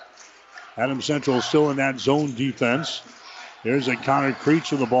 Adams Central still in that zone defense. There's a Connor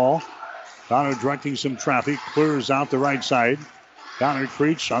Creech with the ball. Connor directing some traffic. Clears out the right side. Connor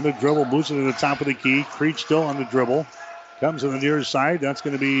Creech on the dribble. Moves it to the top of the key. Creech still on the dribble. Comes to the near side. That's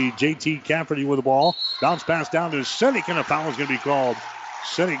going to be JT Cafferty with the ball. Bounce pass down to Senek, and a foul is going to be called.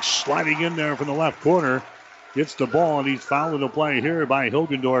 Senek sliding in there from the left corner. Gets the ball, and he's fouled into play here by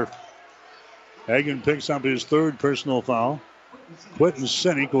Hilgendorf. Hagen picks up his third personal foul. Quentin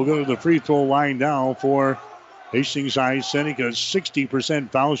Senek will go to the free throw line now for Hastings High. Senek, a 60%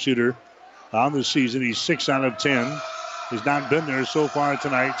 foul shooter on the season. He's 6 out of 10. He's not been there so far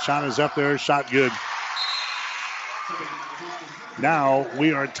tonight. Shot is up there. Shot good. Now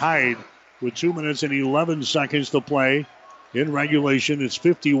we are tied with 2 minutes and 11 seconds to play in regulation. It's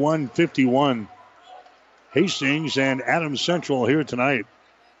 51-51. Hastings and Adams Central here tonight.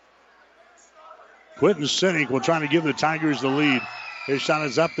 Quentin Senek will try to give the Tigers the lead. His shot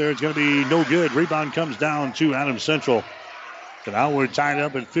is up there. It's going to be no good. Rebound comes down to Adams Central. So now we're tied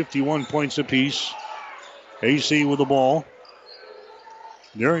up at 51 points apiece. AC with the ball.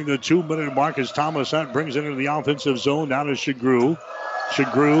 Nearing the 2-minute mark as Thomas Hunt brings it into the offensive zone. Now to Shagru.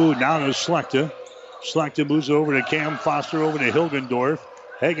 Shagru now to Slechta. Slechta moves it over to Cam Foster, over to Hilgendorf.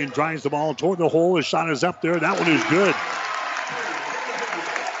 Hagen drives the ball toward the hole. His shot is up there. That one is good.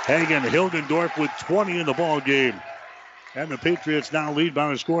 Hagen Hilgendorf with 20 in the ball game. And the Patriots now lead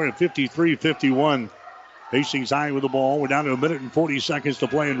by a score of 53-51. Hastings High with the ball. We're down to 1 minute and 40 seconds to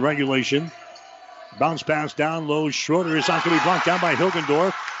play in regulation. Bounce pass down low. Schroeder is not going to be blocked down by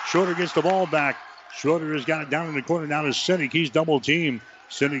Hilgendorf. Schroeder gets the ball back. Schroeder has got it down in the corner. Now to Senek. He's double teamed.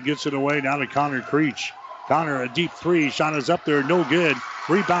 Senek gets it away. Now to Connor Creech. Connor, a deep 3. Shot is up there. No good.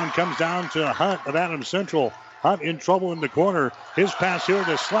 Rebound comes down to Hunt of Adams Central. Hunt in trouble in the corner. His pass here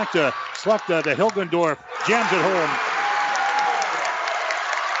to Slechta. Slechta to Hilgendorf. Jams it home.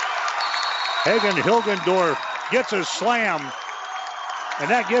 Hagen Hilgendorf gets a slam. And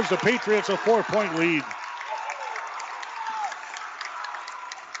that gives the Patriots a 4-point lead.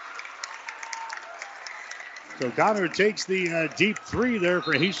 So Connor takes the deep 3 there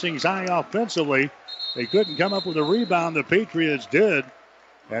for Hastings High offensively. They couldn't come up with a rebound. The Patriots did.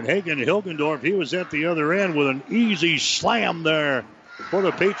 And Hagen Hilgendorf, he was at the other end with an easy slam there for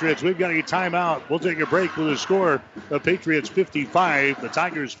the Patriots. We've got a timeout. We'll take a break with a score. The Patriots 55, the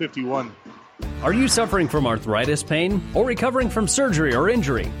Tigers 51. Are you suffering from arthritis pain or recovering from surgery or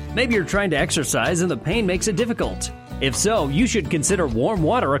injury? Maybe you're trying to exercise and the pain makes it difficult. If so, you should consider warm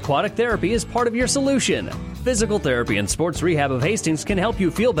water aquatic therapy as part of your solution. Physical Therapy and Sports Rehab of Hastings can help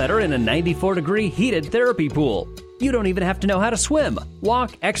you feel better in a 94-degree heated therapy pool. You don't even have to know how to swim,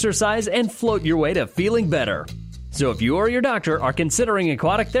 walk, exercise, and float your way to feeling better. So if you or your doctor are considering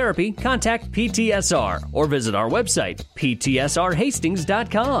aquatic therapy, contact PTSR or visit our website,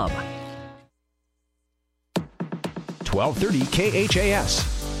 ptsrhastings.com. 1230 KHAS.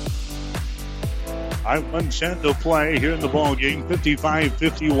 I 1 cent to play here in the ball game,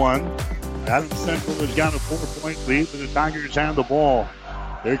 55-51. Adams Central has got a 4-point lead, but the Tigers have the ball.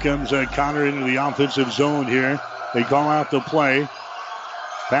 Here comes Connor into the offensive zone here. They call out the play.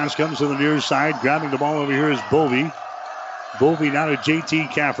 Pass comes to the near side. Grabbing the ball over here is Bovey. Bovey now to J.T.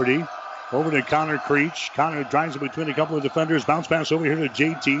 Cafferty. Over to Connor Creech. Connor drives it between a couple of defenders. Bounce pass over here to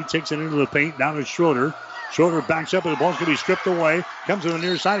J.T. Takes it into the paint. Down to Schroeder. Schroeder backs up and the ball's going to be stripped away. Comes to the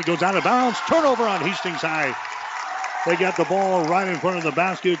near side. It goes out of bounds. Turnover on Hastings High. They got the ball right in front of the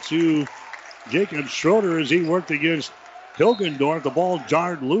basket to Jacob Schroeder as he worked against Hilgendorf. The ball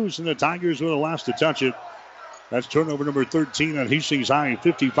jarred loose and the Tigers were the last to touch it. That's turnover number 13 on Hastings High,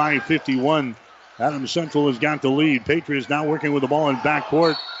 55-51. Adams Central has got the lead. Patriots now working with the ball in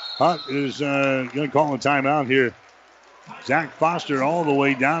backcourt. Hunt is going to call a timeout here. Zach Foster all the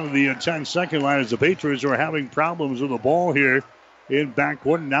way down to the 10-second line as the Patriots are having problems with the ball here in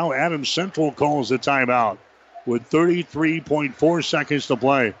backcourt. And now Adams Central calls the timeout with 33.4 seconds to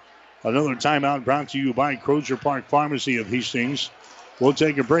play. Another timeout brought to you by Crozier Park Pharmacy of Hastings. We'll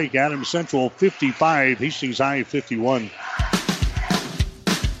take a break. Adams Central 55, Hastings High 51.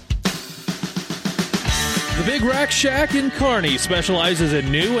 The Big Rack Shack in Kearney specializes in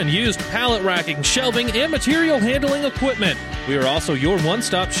new and used pallet racking, shelving, and material handling equipment. We are also your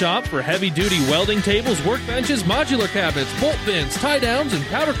one-stop shop for heavy-duty welding tables, workbenches, modular cabinets, bolt bins, tie-downs, and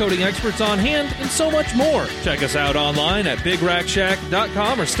powder coating experts on hand, and so much more. Check us out online at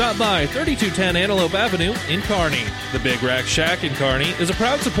BigRackShack.com or stop by 3210 Antelope Avenue in Kearney. The Big Rack Shack in Kearney is a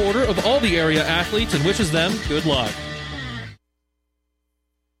proud supporter of all the area athletes and wishes them good luck.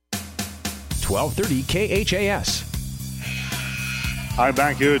 1230 KHAS. I'm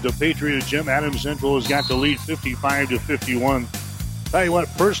back here at the Patriots Gym. Adams Central has got the lead 55-51. Tell you what,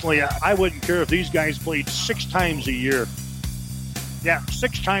 personally, I wouldn't care if these guys played 6 times a year. Yeah,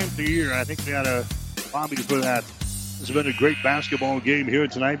 6 times a year. I think they had a lobby for that. This has been a great basketball game here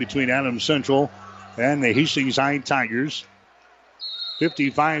tonight between Adams Central and the Hastings High Tigers.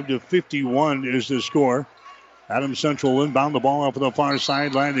 55-51 is the score. Adams Central inbound the ball up on the far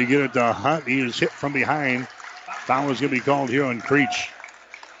sideline to get it to Hunt. He is hit from behind. Foul is going to be called here on Creech.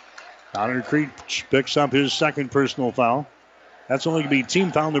 Connor Creech picks up his second personal foul. That's only going to be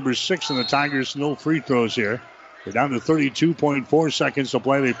team foul number 6 in the Tigers. No free throws here. They're down to 32.4 seconds to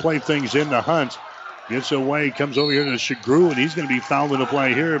play. They play things into Hunt. Gets away, comes over here to Shagru, and he's going to be fouled into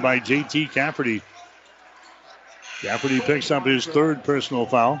play here by J.T. Cafferty. Cafferty picks up his third personal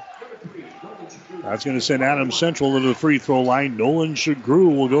foul. That's going to send Adams Central to the free throw line. Nolan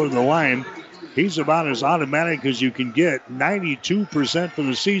Shagru will go to the line. He's about as automatic as you can get. 92% for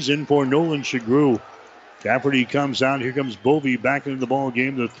the season for Nolan Shagru. Cafferty comes out. Here comes Bovey back into the ball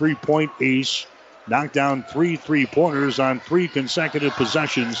game. The three-point ace. Knocked down 3 3-pointers on 3 consecutive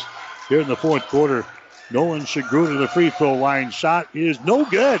possessions here in the fourth quarter. Nolan Shagru to the free throw line. Shot is no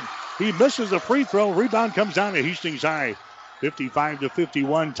good. He misses the free throw. Rebound comes down to Hastings High.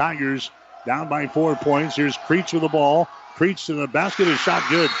 55-51. Tigers down by 4 points. Here's Creech with the ball. Creech to the basket. His shot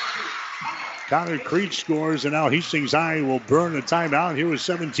good. Connor Creech scores, and now Hastings High will burn a timeout. Here with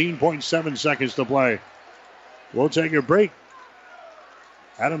 17.7 seconds to play. We'll take a break.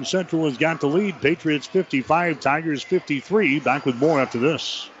 Adams Central has got the lead. Patriots 55, Tigers 53. Back with more after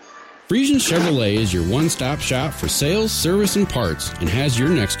this. Friesen Chevrolet is your one-stop shop for sales, service, and parts, and has your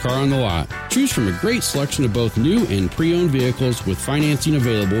next car on the lot. Choose from a great selection of both new and pre-owned vehicles with financing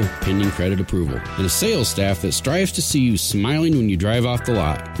available pending credit approval, and a sales staff that strives to see you smiling when you drive off the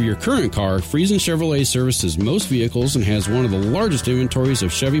lot. For your current car, Friesen Chevrolet services most vehicles and has one of the largest inventories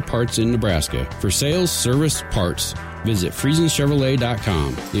of Chevy parts in Nebraska. For sales, service, parts, visit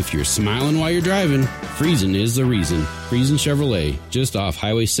FriesenChevrolet.com. If you're smiling while you're driving, Friesen is the reason. Friesen Chevrolet, just off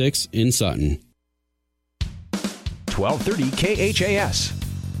Highway 6 in Sutton. 1230 KHAS.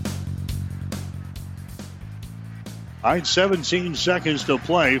 All right, 17 seconds to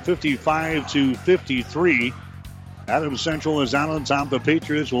play. 55-53. Adams Central is out on top. The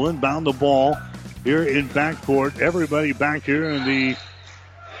Patriots will inbound the ball here in backcourt. Everybody back here in the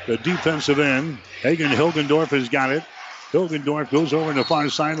defensive end. Hagen Hilgendorf has got it. Hilgendorf goes over to the far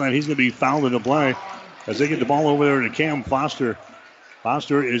sideline. He's going to be fouled in the play as they get the ball over there to Cam Foster.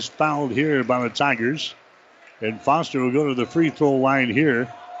 Foster is fouled here by the Tigers. And Foster will go to the free throw line here.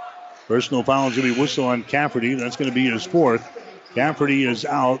 Personal foul is going to be whistled on Cafferty. That's going to be his fourth. Cafferty is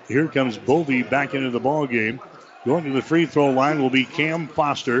out. Here comes Bovee back into the ball game. Going to the free throw line will be Cam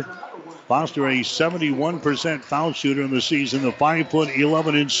Foster. Foster, a 71% foul shooter in the season. The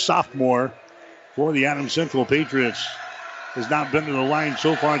 5'11" sophomore for the Adams Central Patriots has not been to the line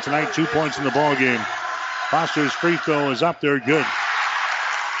so far tonight. 2 points in the ball game. Foster's free throw is up there. Good.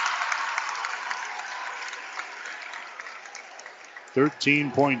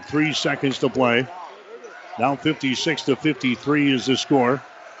 .3 seconds to play. Now 56-53 is the score.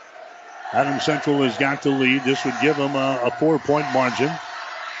 Adams Central has got the lead. This would give them a 4-point margin.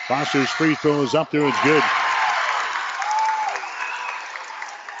 Foster's free throw is up there. It's good.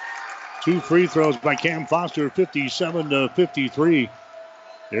 2 free throws by Cam Foster, 57-53.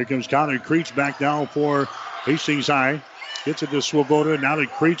 Here comes Connor Creech back now for Hastings High. Gets it to Swoboda. Now to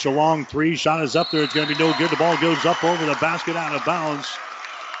Creech, a long 3. Shot is up there. It's going to be no good. The ball goes up over the basket, out of bounds.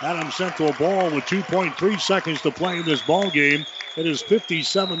 Adams Central ball with 2.3 seconds to play in this ball game. It is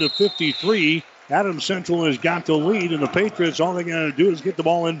 57-53. Adams Central has got the lead, and the Patriots, all they're going to do is get the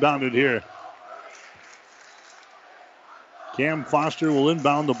ball inbounded here. Cam Foster will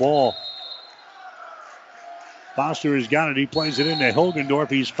inbound the ball. Foster has got it. He plays it into Hilgendorf.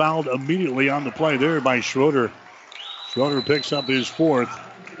 He's fouled immediately on the play there by Schroeder. Schroeder picks up his fourth,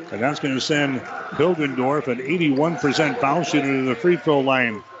 and that's going to send Hilgendorf, an 81% foul shooter, to the free throw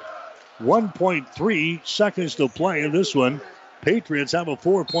line. 1.3 seconds to play in this one. Patriots have a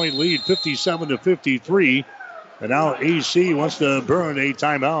 4-point lead, 57-53. And now AC wants to burn a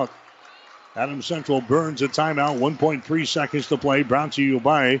timeout. Adams Central burns a timeout. 1.3 seconds to play. Brought to you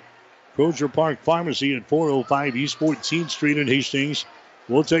by Crozier Park Pharmacy at 405 East 14th Street in Hastings.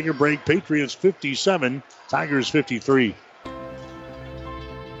 We'll take a break. Patriots 57, Tigers 53.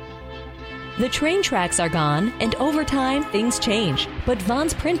 The train tracks are gone, and over time, things change. But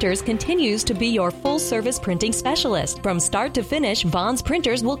Vaughn's Printers continues to be your full-service printing specialist. From start to finish, Vaughn's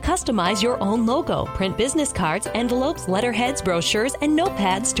Printers will customize your own logo, print business cards, envelopes, letterheads, brochures, and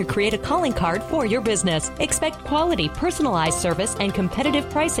notepads to create a calling card for your business. Expect quality, personalized service and competitive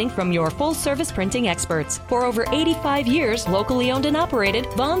pricing from your full-service printing experts. For over 85 years, locally owned and operated,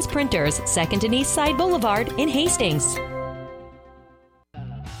 Vaughn's Printers, 2nd and East Side Boulevard in Hastings.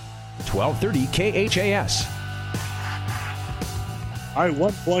 1230 KHAS. All right,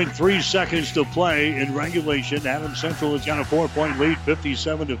 1.3 seconds to play in regulation. Adams Central has got a 4-point lead,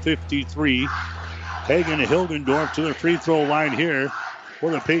 57-53. Hagen Hilgendorf to the free throw line here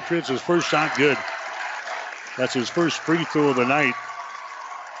for the Patriots. His first shot good. That's his first free throw of the night.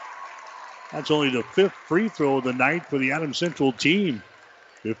 That's only the 5th free throw of the night for the Adams Central team.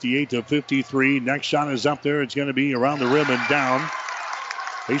 58-53. Next shot is up there. It's going to be around the rim and down.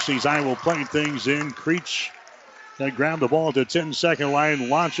 Hastings High will play things in. Creech going to grab the ball at the 10-second line.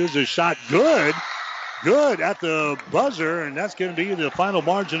 Launches a shot. Good. Good at the buzzer. And that's going to be the final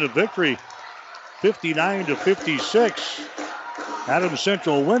margin of victory. 59-56. Adams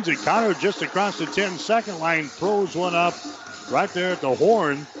Central wins it. Connor just across the 10-second line throws one up right there at the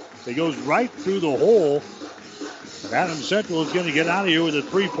horn. It goes right through the hole. And Adams Central is going to get out of here with a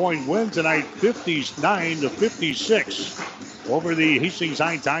 3-point win tonight. 59-56. Over the Hastings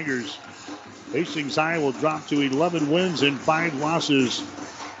High Tigers. Hastings High will drop to 11 wins and 5 losses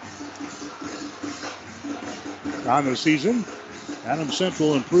on the season. Adams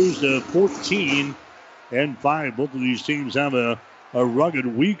Central improves to 14-5. Both of these teams have a rugged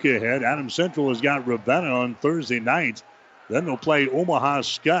week ahead. Adams Central has got Ravenna on Thursday night. Then they'll play Omaha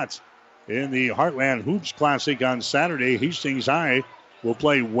Skutt in the Heartland Hoops Classic on Saturday. Hastings High will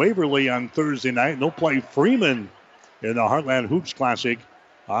play Waverly on Thursday night. And they'll play Freeman in the Heartland Hoops Classic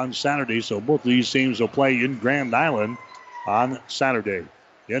on Saturday. So both of these teams will play in Grand Island on Saturday.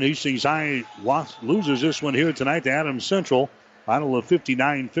 And Hastings High loses this one here tonight to Adams Central. Final of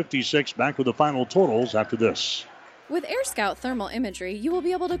 59-56. Back with the final totals after this. With Air Scout Thermal Imagery, you will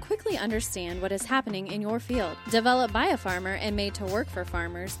be able to quickly understand what is happening in your field. Developed by a farmer and made to work for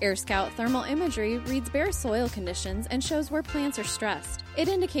farmers, Air Scout Thermal Imagery reads bare soil conditions and shows where plants are stressed. It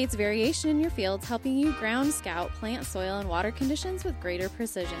indicates variation in your fields, helping you ground scout plant soil and water conditions with greater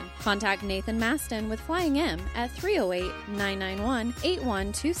precision. Contact Nathan Maston with Flying M at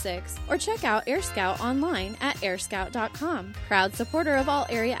 308-991-8126 or check out Air Scout online at airscout.com. Proud supporter of all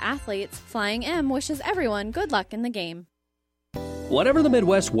area athletes, Flying M wishes everyone good luck in the game. game. Whatever the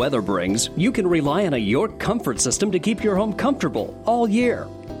Midwest weather brings, you can rely on a York comfort system to keep your home comfortable all year.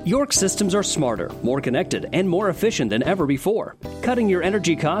 York systems are smarter, more connected, and more efficient than ever before, cutting your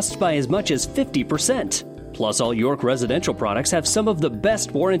energy costs by as much as 50%. Plus, all York residential products have some of the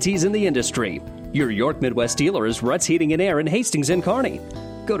best warranties in the industry. Your York Midwest dealer is Ruts Heating and Air in Hastings and Kearney.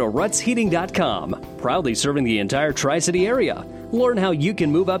 Go to rutsheating.com, proudly serving the entire Tri-City area. Learn how you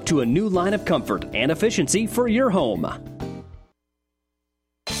can move up to a new line of comfort and efficiency for your home.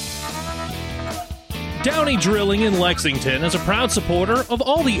 Downey Drilling in Lexington is a proud supporter of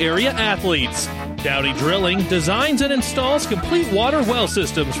all the area athletes. Downey Drilling designs and installs complete water well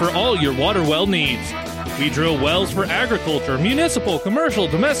systems for all your water well needs. We drill wells for agriculture, municipal, commercial,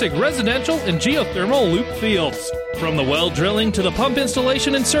 domestic, residential, and geothermal loop fields. From the well drilling to the pump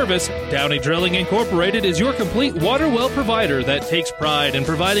installation and service, Downey Drilling Incorporated is your complete water well provider that takes pride in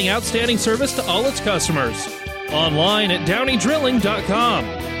providing outstanding service to all its customers. Online at downeydrilling.com.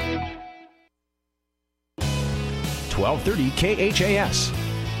 1230 KHAS.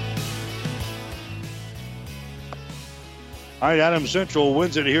 All right, Adams Central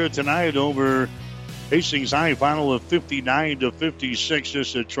wins it here tonight over Hastings High. Final of 59-56.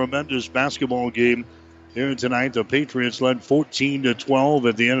 Just a tremendous basketball game here tonight. The Patriots led 14-12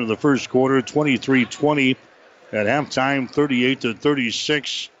 at the end of the first quarter, 23-20 at halftime,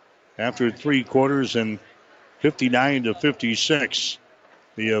 38-36 after three quarters, and 59-56.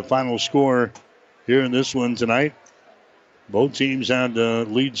 The final score here in this one tonight. Both teams had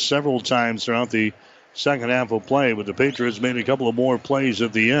lead several times throughout the second half of play, but the Patriots made a couple of more plays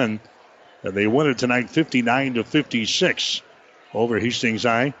at the end. And they win it tonight 59-56 over Hastings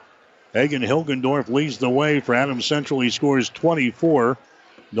High. Hagen Hilgendorf leads the way for Adams Central. He scores 24.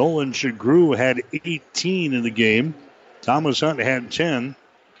 Nolan Shagru had 18 in the game. Thomas Hunt had 10.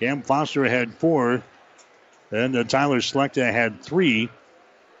 Cam Foster had 4. And Tyler Slechta had 3.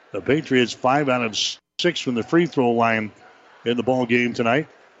 The Patriots 5 out of 6 from the free throw line in the ball game tonight.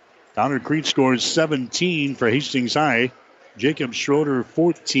 Connor Creech scores 17 for Hastings High. Jacob Schroeder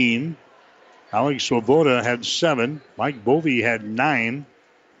 14. Alex Swoboda had 7. Mike Bovey had 9.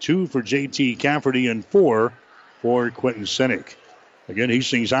 2 for J.T. Cafferty and 4 for Quentin Sinek. Again,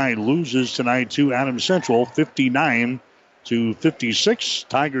 Hastings High loses tonight to Adams Central 59-56.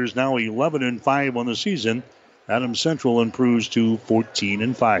 Tigers now 11-5 on the season. Adams Central improves to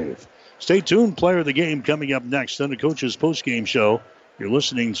 14-5. Stay tuned. Player of the game coming up next on the Coach's Postgame Show. You're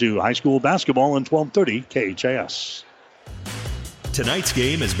listening to high school basketball on 1230 KHAS. Tonight's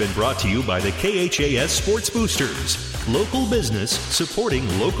game has been brought to you by the KHAS Sports Boosters. Local business supporting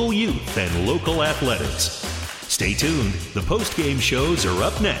local youth and local athletics. Stay tuned. The postgame shows are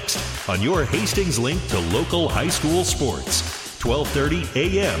up next on your Hastings link to local high school sports.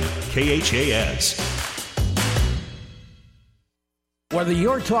 1230 AM KHAS. Whether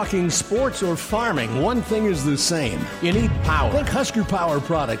you're talking sports or farming, one thing is the same. You need power. Think Husker Power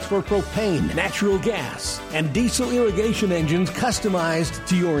products for propane, natural gas, and diesel irrigation engines customized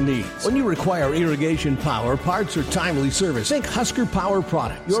to your needs. When you require irrigation power, parts, or timely service, think Husker Power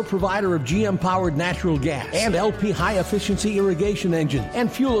Product, your provider of GM-powered natural gas and LP high-efficiency irrigation engine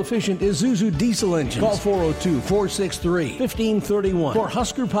and fuel-efficient Isuzu diesel engines. Call 402-463-1531 for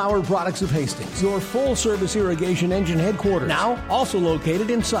Husker Power Products of Hastings, your full-service irrigation engine headquarters. Now, also located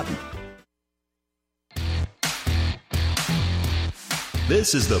in Sutton.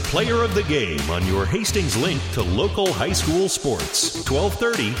 This is the player of the game on your Hastings link to local high school sports.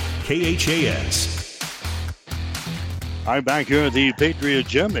 1230 KHAS. All right, back here at the Patriot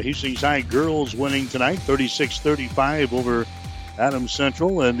Gym. The Hastings High girls winning tonight 36-35 over Adams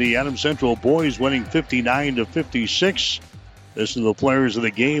Central. And the Adams Central boys winning 59-56. This is the players of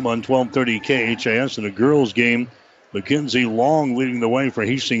the game on 1230 KHAS. In the girls game, Mackenzie Long leading the way for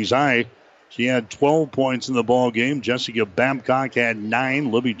Hastings High. She had 12 points in the ball game. Jessica Babcock had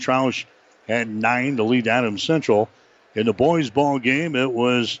 9. Libby Troush had 9 to lead Adams Central. In the boys' ball game, it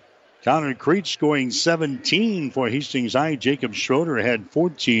was Connor Creech scoring 17 for Hastings High. Jacob Schroeder had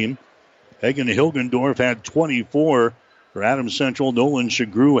 14. Hagen Hilgendorf had 24 for Adams Central. Nolan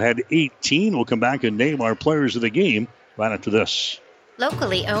Shagru had 18. We'll come back and name our players of the game right after this.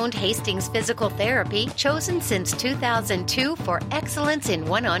 Locally owned Hastings Physical Therapy, chosen since 2002 for excellence in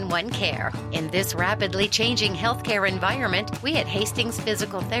one-on-one care. In this rapidly changing healthcare environment, we at Hastings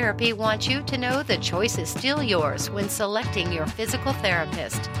Physical Therapy want you to know the choice is still yours when selecting your physical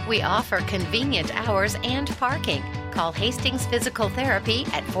therapist. We offer convenient hours and parking. Call Hastings Physical Therapy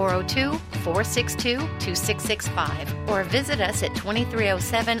at 402-462-2665 or visit us at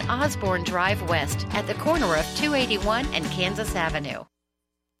 2307 Osborne Drive West at the corner of 281 and Kansas Avenue.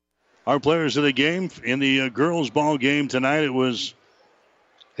 Our players of the game in the girls' ball game tonight, it was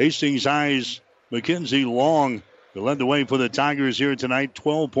Hastings High's Mackenzie Long who led the way for the Tigers here tonight.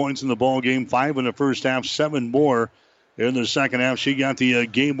 12 points in the ball game, 5 in the first half, 7 more in the second half. She got the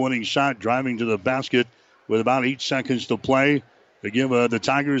game-winning shot driving to the basket with about 8 seconds to play to give the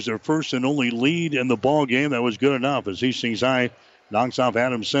Tigers their first and only lead in the ball game. That was good enough as Hastings High knocks off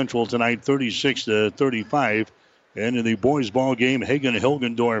Adams Central tonight 36-35. And in the boys' ball game, Hagen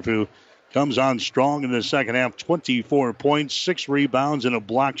Hilgendorf, who comes on strong in the second half, 24 points, 6 rebounds, and a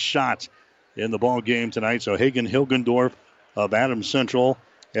blocked shot in the ball game tonight. So Hagen Hilgendorf of Adams Central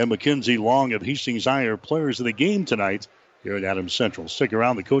and Mackenzie Long of Hastings High are players of the game tonight here at Adams Central. Stick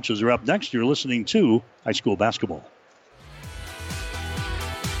around. The coaches are up next. You're listening to high school basketball.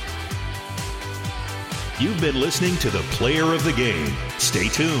 You've been listening to the Player of the Game. Stay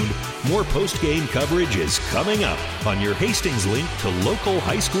tuned. More post-game coverage is coming up on your Hastings link to local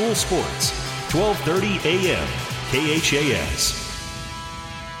high school sports. 12:30 a.m. KHAS.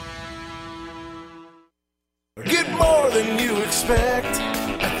 Get more than you expect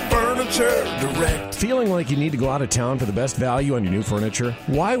at Furniture Direct. Feeling like you need to go out of town for the best value on your new furniture?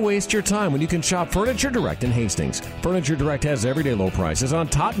 Why waste your time when you can shop Furniture Direct in Hastings? Furniture Direct has everyday low prices on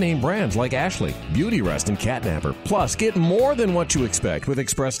top name brands like Ashley, Beauty Rest, and Catnapper. Plus, get more than what you expect with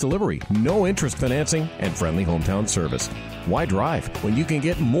express delivery, no interest financing, and friendly hometown service. Why drive when you can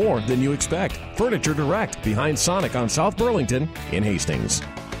get more than you expect? Furniture Direct, behind Sonic on South Burlington in Hastings.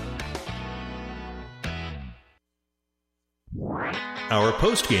 Our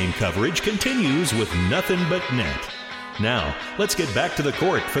post-game coverage continues with Nothing But Net. Now, let's get back to the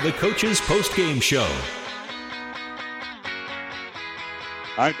court for the coach's post-game show.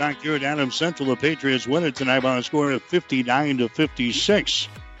 All right, back here at Adams Central, the Patriots win it tonight by a score of 59-56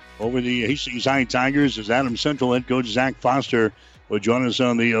 over the Hastings High Tigers as Adams Central head coach Zach Foster will join us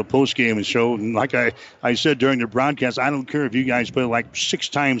on the post-game show. And like I said during the broadcast, I don't care if you guys play like 6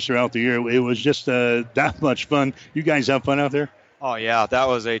 times throughout the year. It was just that much fun. You guys have fun out there? Oh, yeah, that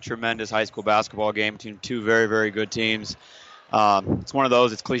was a tremendous high school basketball game between 2 very, very good teams. It's one of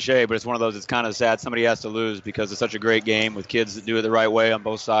those, it's cliche, but it's one of those, it's kind of sad somebody has to lose because it's such a great game with kids that do it the right way on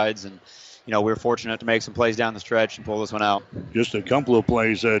both sides. And, you know, we were fortunate to make some plays down the stretch and pull this one out. Just a couple of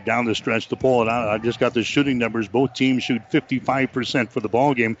plays down the stretch to pull it out. I just got the shooting numbers. Both teams shoot 55% for the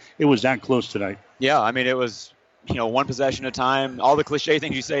ball game. It was that close tonight. Yeah, I mean, it was, you know, one possession at a time. All the cliche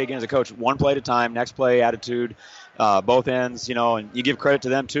things you say again as a coach, one play at a time, next play, attitude. Both ends, you know, and you give credit to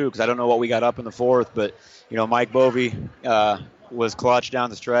them, too, because I don't know what we got up in the fourth, but, you know, Mike Bovey was clutch down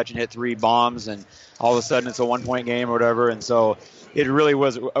the stretch and hit 3 bombs, and all of a sudden it's a 1-point game or whatever, and so it really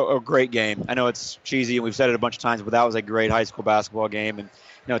was a great game. I know it's cheesy, and we've said it a bunch of times, but that was a great high school basketball game, and,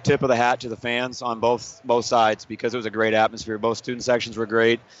 you know, tip of the hat to the fans on both sides because it was a great atmosphere. Both student sections were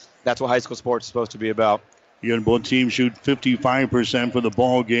great. That's what high school sports is supposed to be about. You and both teams shoot 55% for the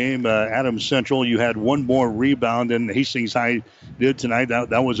ball game. Adams Central, you had one more rebound than Hastings High did tonight.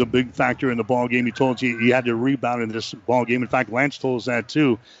 That was a big factor in the ball game. He told you had to rebound in this ball game. In fact, Lance told us that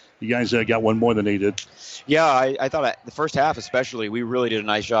too. You guys got one more than they did. Yeah, I thought the first half especially, we really did a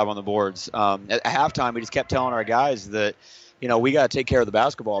nice job on the boards. At halftime, we just kept telling our guys that, you know, we got to take care of the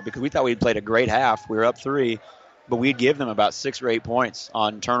basketball because we thought we'd played a great half. We were up 3. But we'd give them about 6 or 8 points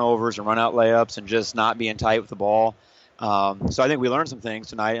on turnovers and run-out layups and just not being tight with the ball. So I think we learned some things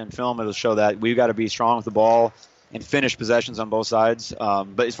tonight, and film it'll show that we've got to be strong with the ball and finish possessions on both sides.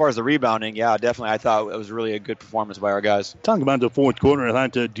 But as far as the rebounding, yeah, definitely I thought it was really a good performance by our guys. Talking about the fourth quarter, I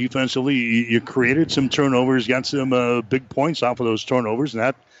thought defensively you created some turnovers, got some big points off of those turnovers, and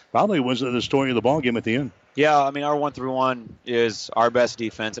that probably was the story of the ball game at the end. Yeah, I mean, our 1-3-1 is our best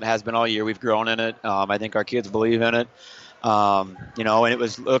defense. It has been all year. We've grown in it. I think our kids believe in it. You know, and it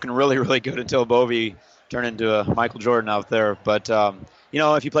was looking really, really good until Bovey turned into a Michael Jordan out there. But, you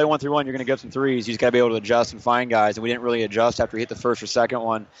know, if you play 1-3-1, you're going to get some threes. You just got to be able to adjust and find guys. And we didn't really adjust after we hit the first or second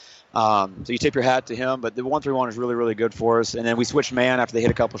one. So you tip your hat to him. But the 1-3-1 is really, really good for us. And then we switched man after they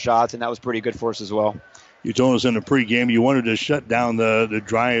hit a couple shots, and that was pretty good for us as well. You told us in the pregame you wanted to shut down the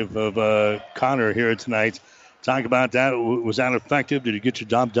drive of Connor here tonight. Talk about that. Was that effective? Did you get your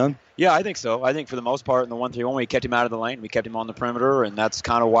job done? Yeah, I think so. I think for the most part in the 1-3-1, we kept him out of the lane. We kept him on the perimeter, and that's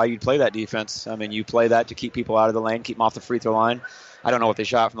kind of why you play that defense. I mean, you play that to keep people out of the lane, keep them off the free throw line. I don't know what they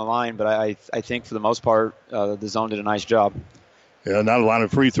shot from the line, but I think for the most part the zone did a nice job. Yeah, not a lot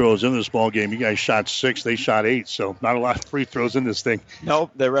of free throws in this ball game. You guys shot 6, they shot 8, so not a lot of free throws in this thing. Nope,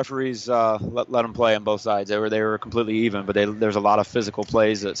 the referees let them play on both sides. They were completely even, but there's a lot of physical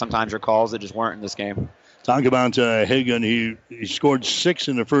plays that sometimes are calls that just weren't in this game. Talk about Hagan. He scored 6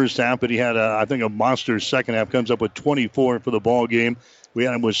 in the first half, but he had, I think, a monster second half. Comes up with 24 for the ball game. We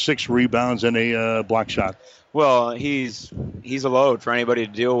had him with 6 rebounds and a block shot. Well, he's a load for anybody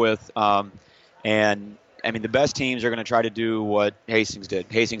to deal with. And, I mean, the best teams are going to try to do what Hastings did.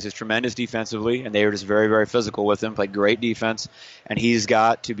 Hastings is tremendous defensively, and they were just very, very physical with him, played great defense, and he's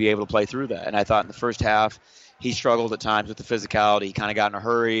got to be able to play through that. And I thought in the first half he struggled at times with the physicality. He kind of got in a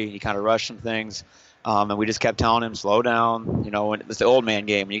hurry. He kind of rushed some things. And we just kept telling him, slow down. You know, it's the old man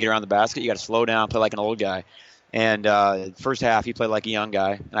game. When you get around the basket, you got to slow down, play like an old guy. And first half, he played like a young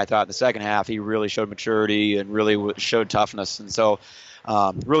guy. And I thought in the second half, he really showed maturity and really showed toughness. And so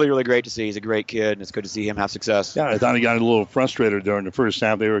really, really great to see. He's a great kid, and it's good to see him have success. Yeah, I thought he got a little frustrated during the first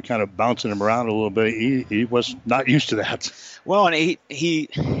half. They were kind of bouncing him around a little bit. He was not used to that. Well, and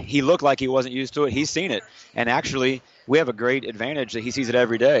he looked like he wasn't used to it. He's seen it. And actually, we have a great advantage that he sees it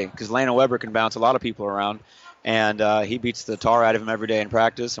every day because Landon Weber can bounce a lot of people around. And he beats the tar out of him every day in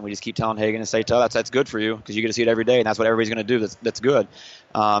practice, and we just keep telling Hagan to stay tough. That's good for you because you get to see it every day, and that's what everybody's going to do. That's good.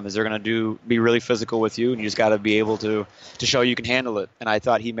 Is they're going to be really physical with you, and you just got to be able to show you can handle it. And I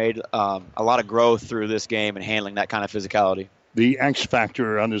thought he made a lot of growth through this game and handling that kind of physicality. The X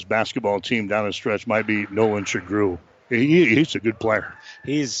factor on this basketball team down the stretch might be Nolan Shagru. He's a good player.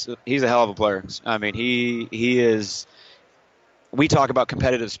 He's a hell of a player. I mean, he is. We talk about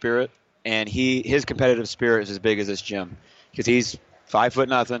competitive spirit. And his competitive spirit is as big as this gym because he's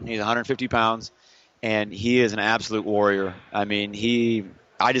 5'0". He's 150 pounds, and he is an absolute warrior. I mean,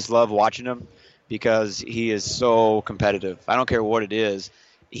 I just love watching him because he is so competitive. I don't care what it is.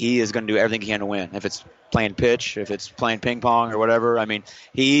 He is going to do everything he can to win. If it's playing pitch, if it's playing ping pong or whatever. I mean,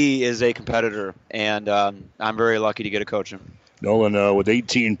 he is a competitor, and I'm very lucky to get to coach him. Nolan with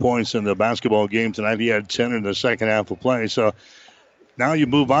 18 points in the basketball game tonight. He had 10 in the second half of play. So now you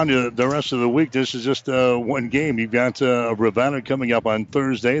move on to the rest of the week. This is just one game. You've got Ravenna coming up on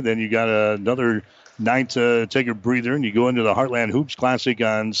Thursday. Then you got another night to take a breather, and you go into the Heartland Hoops Classic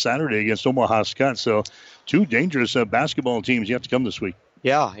on Saturday against Omaha Skutt. So 2 dangerous basketball teams you have to come this week.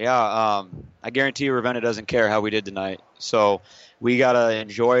 Yeah. I guarantee you Ravenna doesn't care how we did tonight. So we got to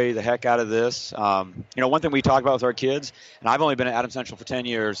enjoy the heck out of this. One thing we talk about with our kids, and I've only been at Adams Central for 10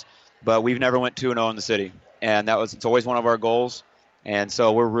 years, but we've never went 2-0 in the city. And it's always one of our goals. And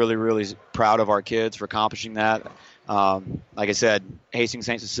so we're really, really proud of our kids for accomplishing that. Like I said, Hastings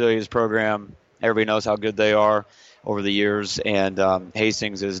St. Cecilia's program, everybody knows how good they are over the years. And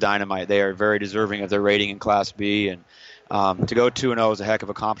Hastings is dynamite. They are very deserving of their rating in Class B. And to go 2-0 is a heck of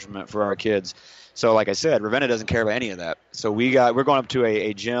an accomplishment for our kids. So like I said, Ravenna doesn't care about any of that. So we're going up to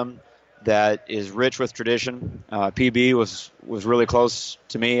a gym that is rich with tradition. PB was really close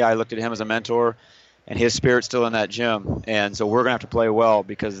to me. I looked at him as a mentor. And his spirit's still in that gym, and so we're gonna have to play well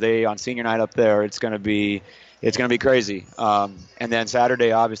because on senior night up there, it's gonna be crazy. And then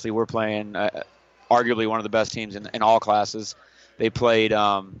Saturday, obviously, we're playing arguably one of the best teams in all classes. They played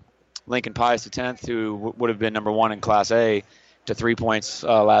Lincoln Pius X, who would have been number 1 in Class A, to 3 points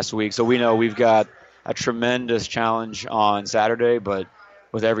last week. So we know we've got a tremendous challenge on Saturday, but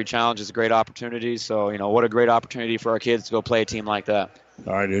with every challenge is a great opportunity. So what a great opportunity for our kids to go play a team like that.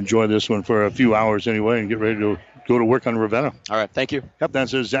 All right, enjoy this one for a few hours anyway and get ready to go to work on Ravenna. All right, thank you. Yep,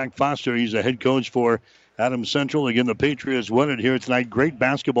 that's Zach Foster. He's the head coach for Adams Central. Again, the Patriots won it here tonight. Great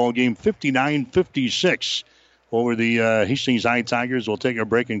basketball game, 59-56 over the Hastings High Tigers. We'll take a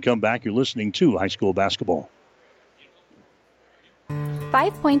break and come back. You're listening to High School Basketball.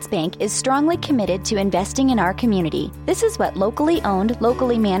 5 Points Bank is strongly committed to investing in our community. This is what locally owned,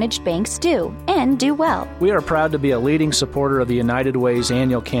 locally managed banks do, and do well. We are proud to be a leading supporter of the United Way's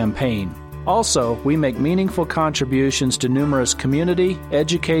annual campaign. Also, we make meaningful contributions to numerous community,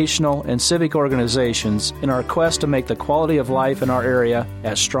 educational, and civic organizations in our quest to make the quality of life in our area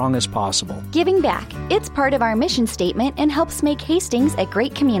as strong as possible. Giving back. It's part of our mission statement and helps make Hastings a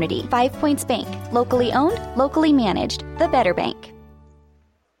great community. 5 Points Bank. Locally owned, locally managed. The better bank.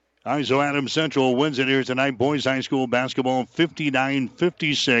 All right, so Adams Central wins it here tonight. Boys High School basketball,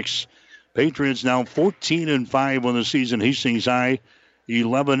 59-56. Patriots now 14-5 on the season. Hastings High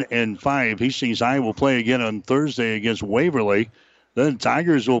 11-5. Hastings High will play again on Thursday against Waverly. Then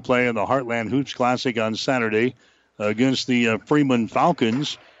Tigers will play in the Heartland Hoops Classic on Saturday against the Freeman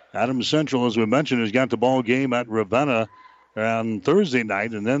Falcons. Adams Central, as we mentioned, has got the ball game at Ravenna on Thursday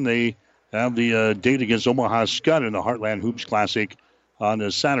night, and then they have the date against Omaha Skutt in the Heartland Hoops Classic on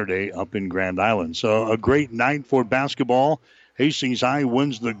a Saturday up in Grand Island. So a great night for basketball. Hastings High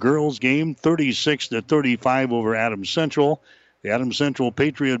wins the girls' game 36-35 over Adams Central. The Adams Central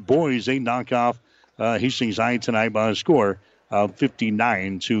Patriot boys, they knock off Hastings High tonight by a score of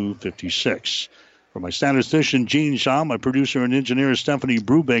 59-56. For my statistician, Gene Shaw, my producer and engineer, Stephanie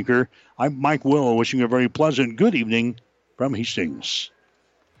Brubaker, I'm Mike Will, wishing you a very pleasant good evening from Hastings.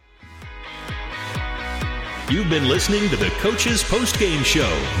 You've been listening to the Coach's Post-Game Show,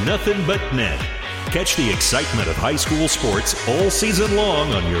 Nothing But Net. Catch the excitement of high school sports all season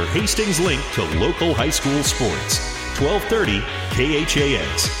long on your Hastings link to local high school sports. 1230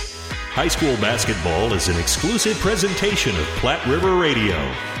 KHAS. High school basketball is an exclusive presentation of Platte River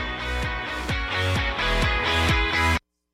Radio.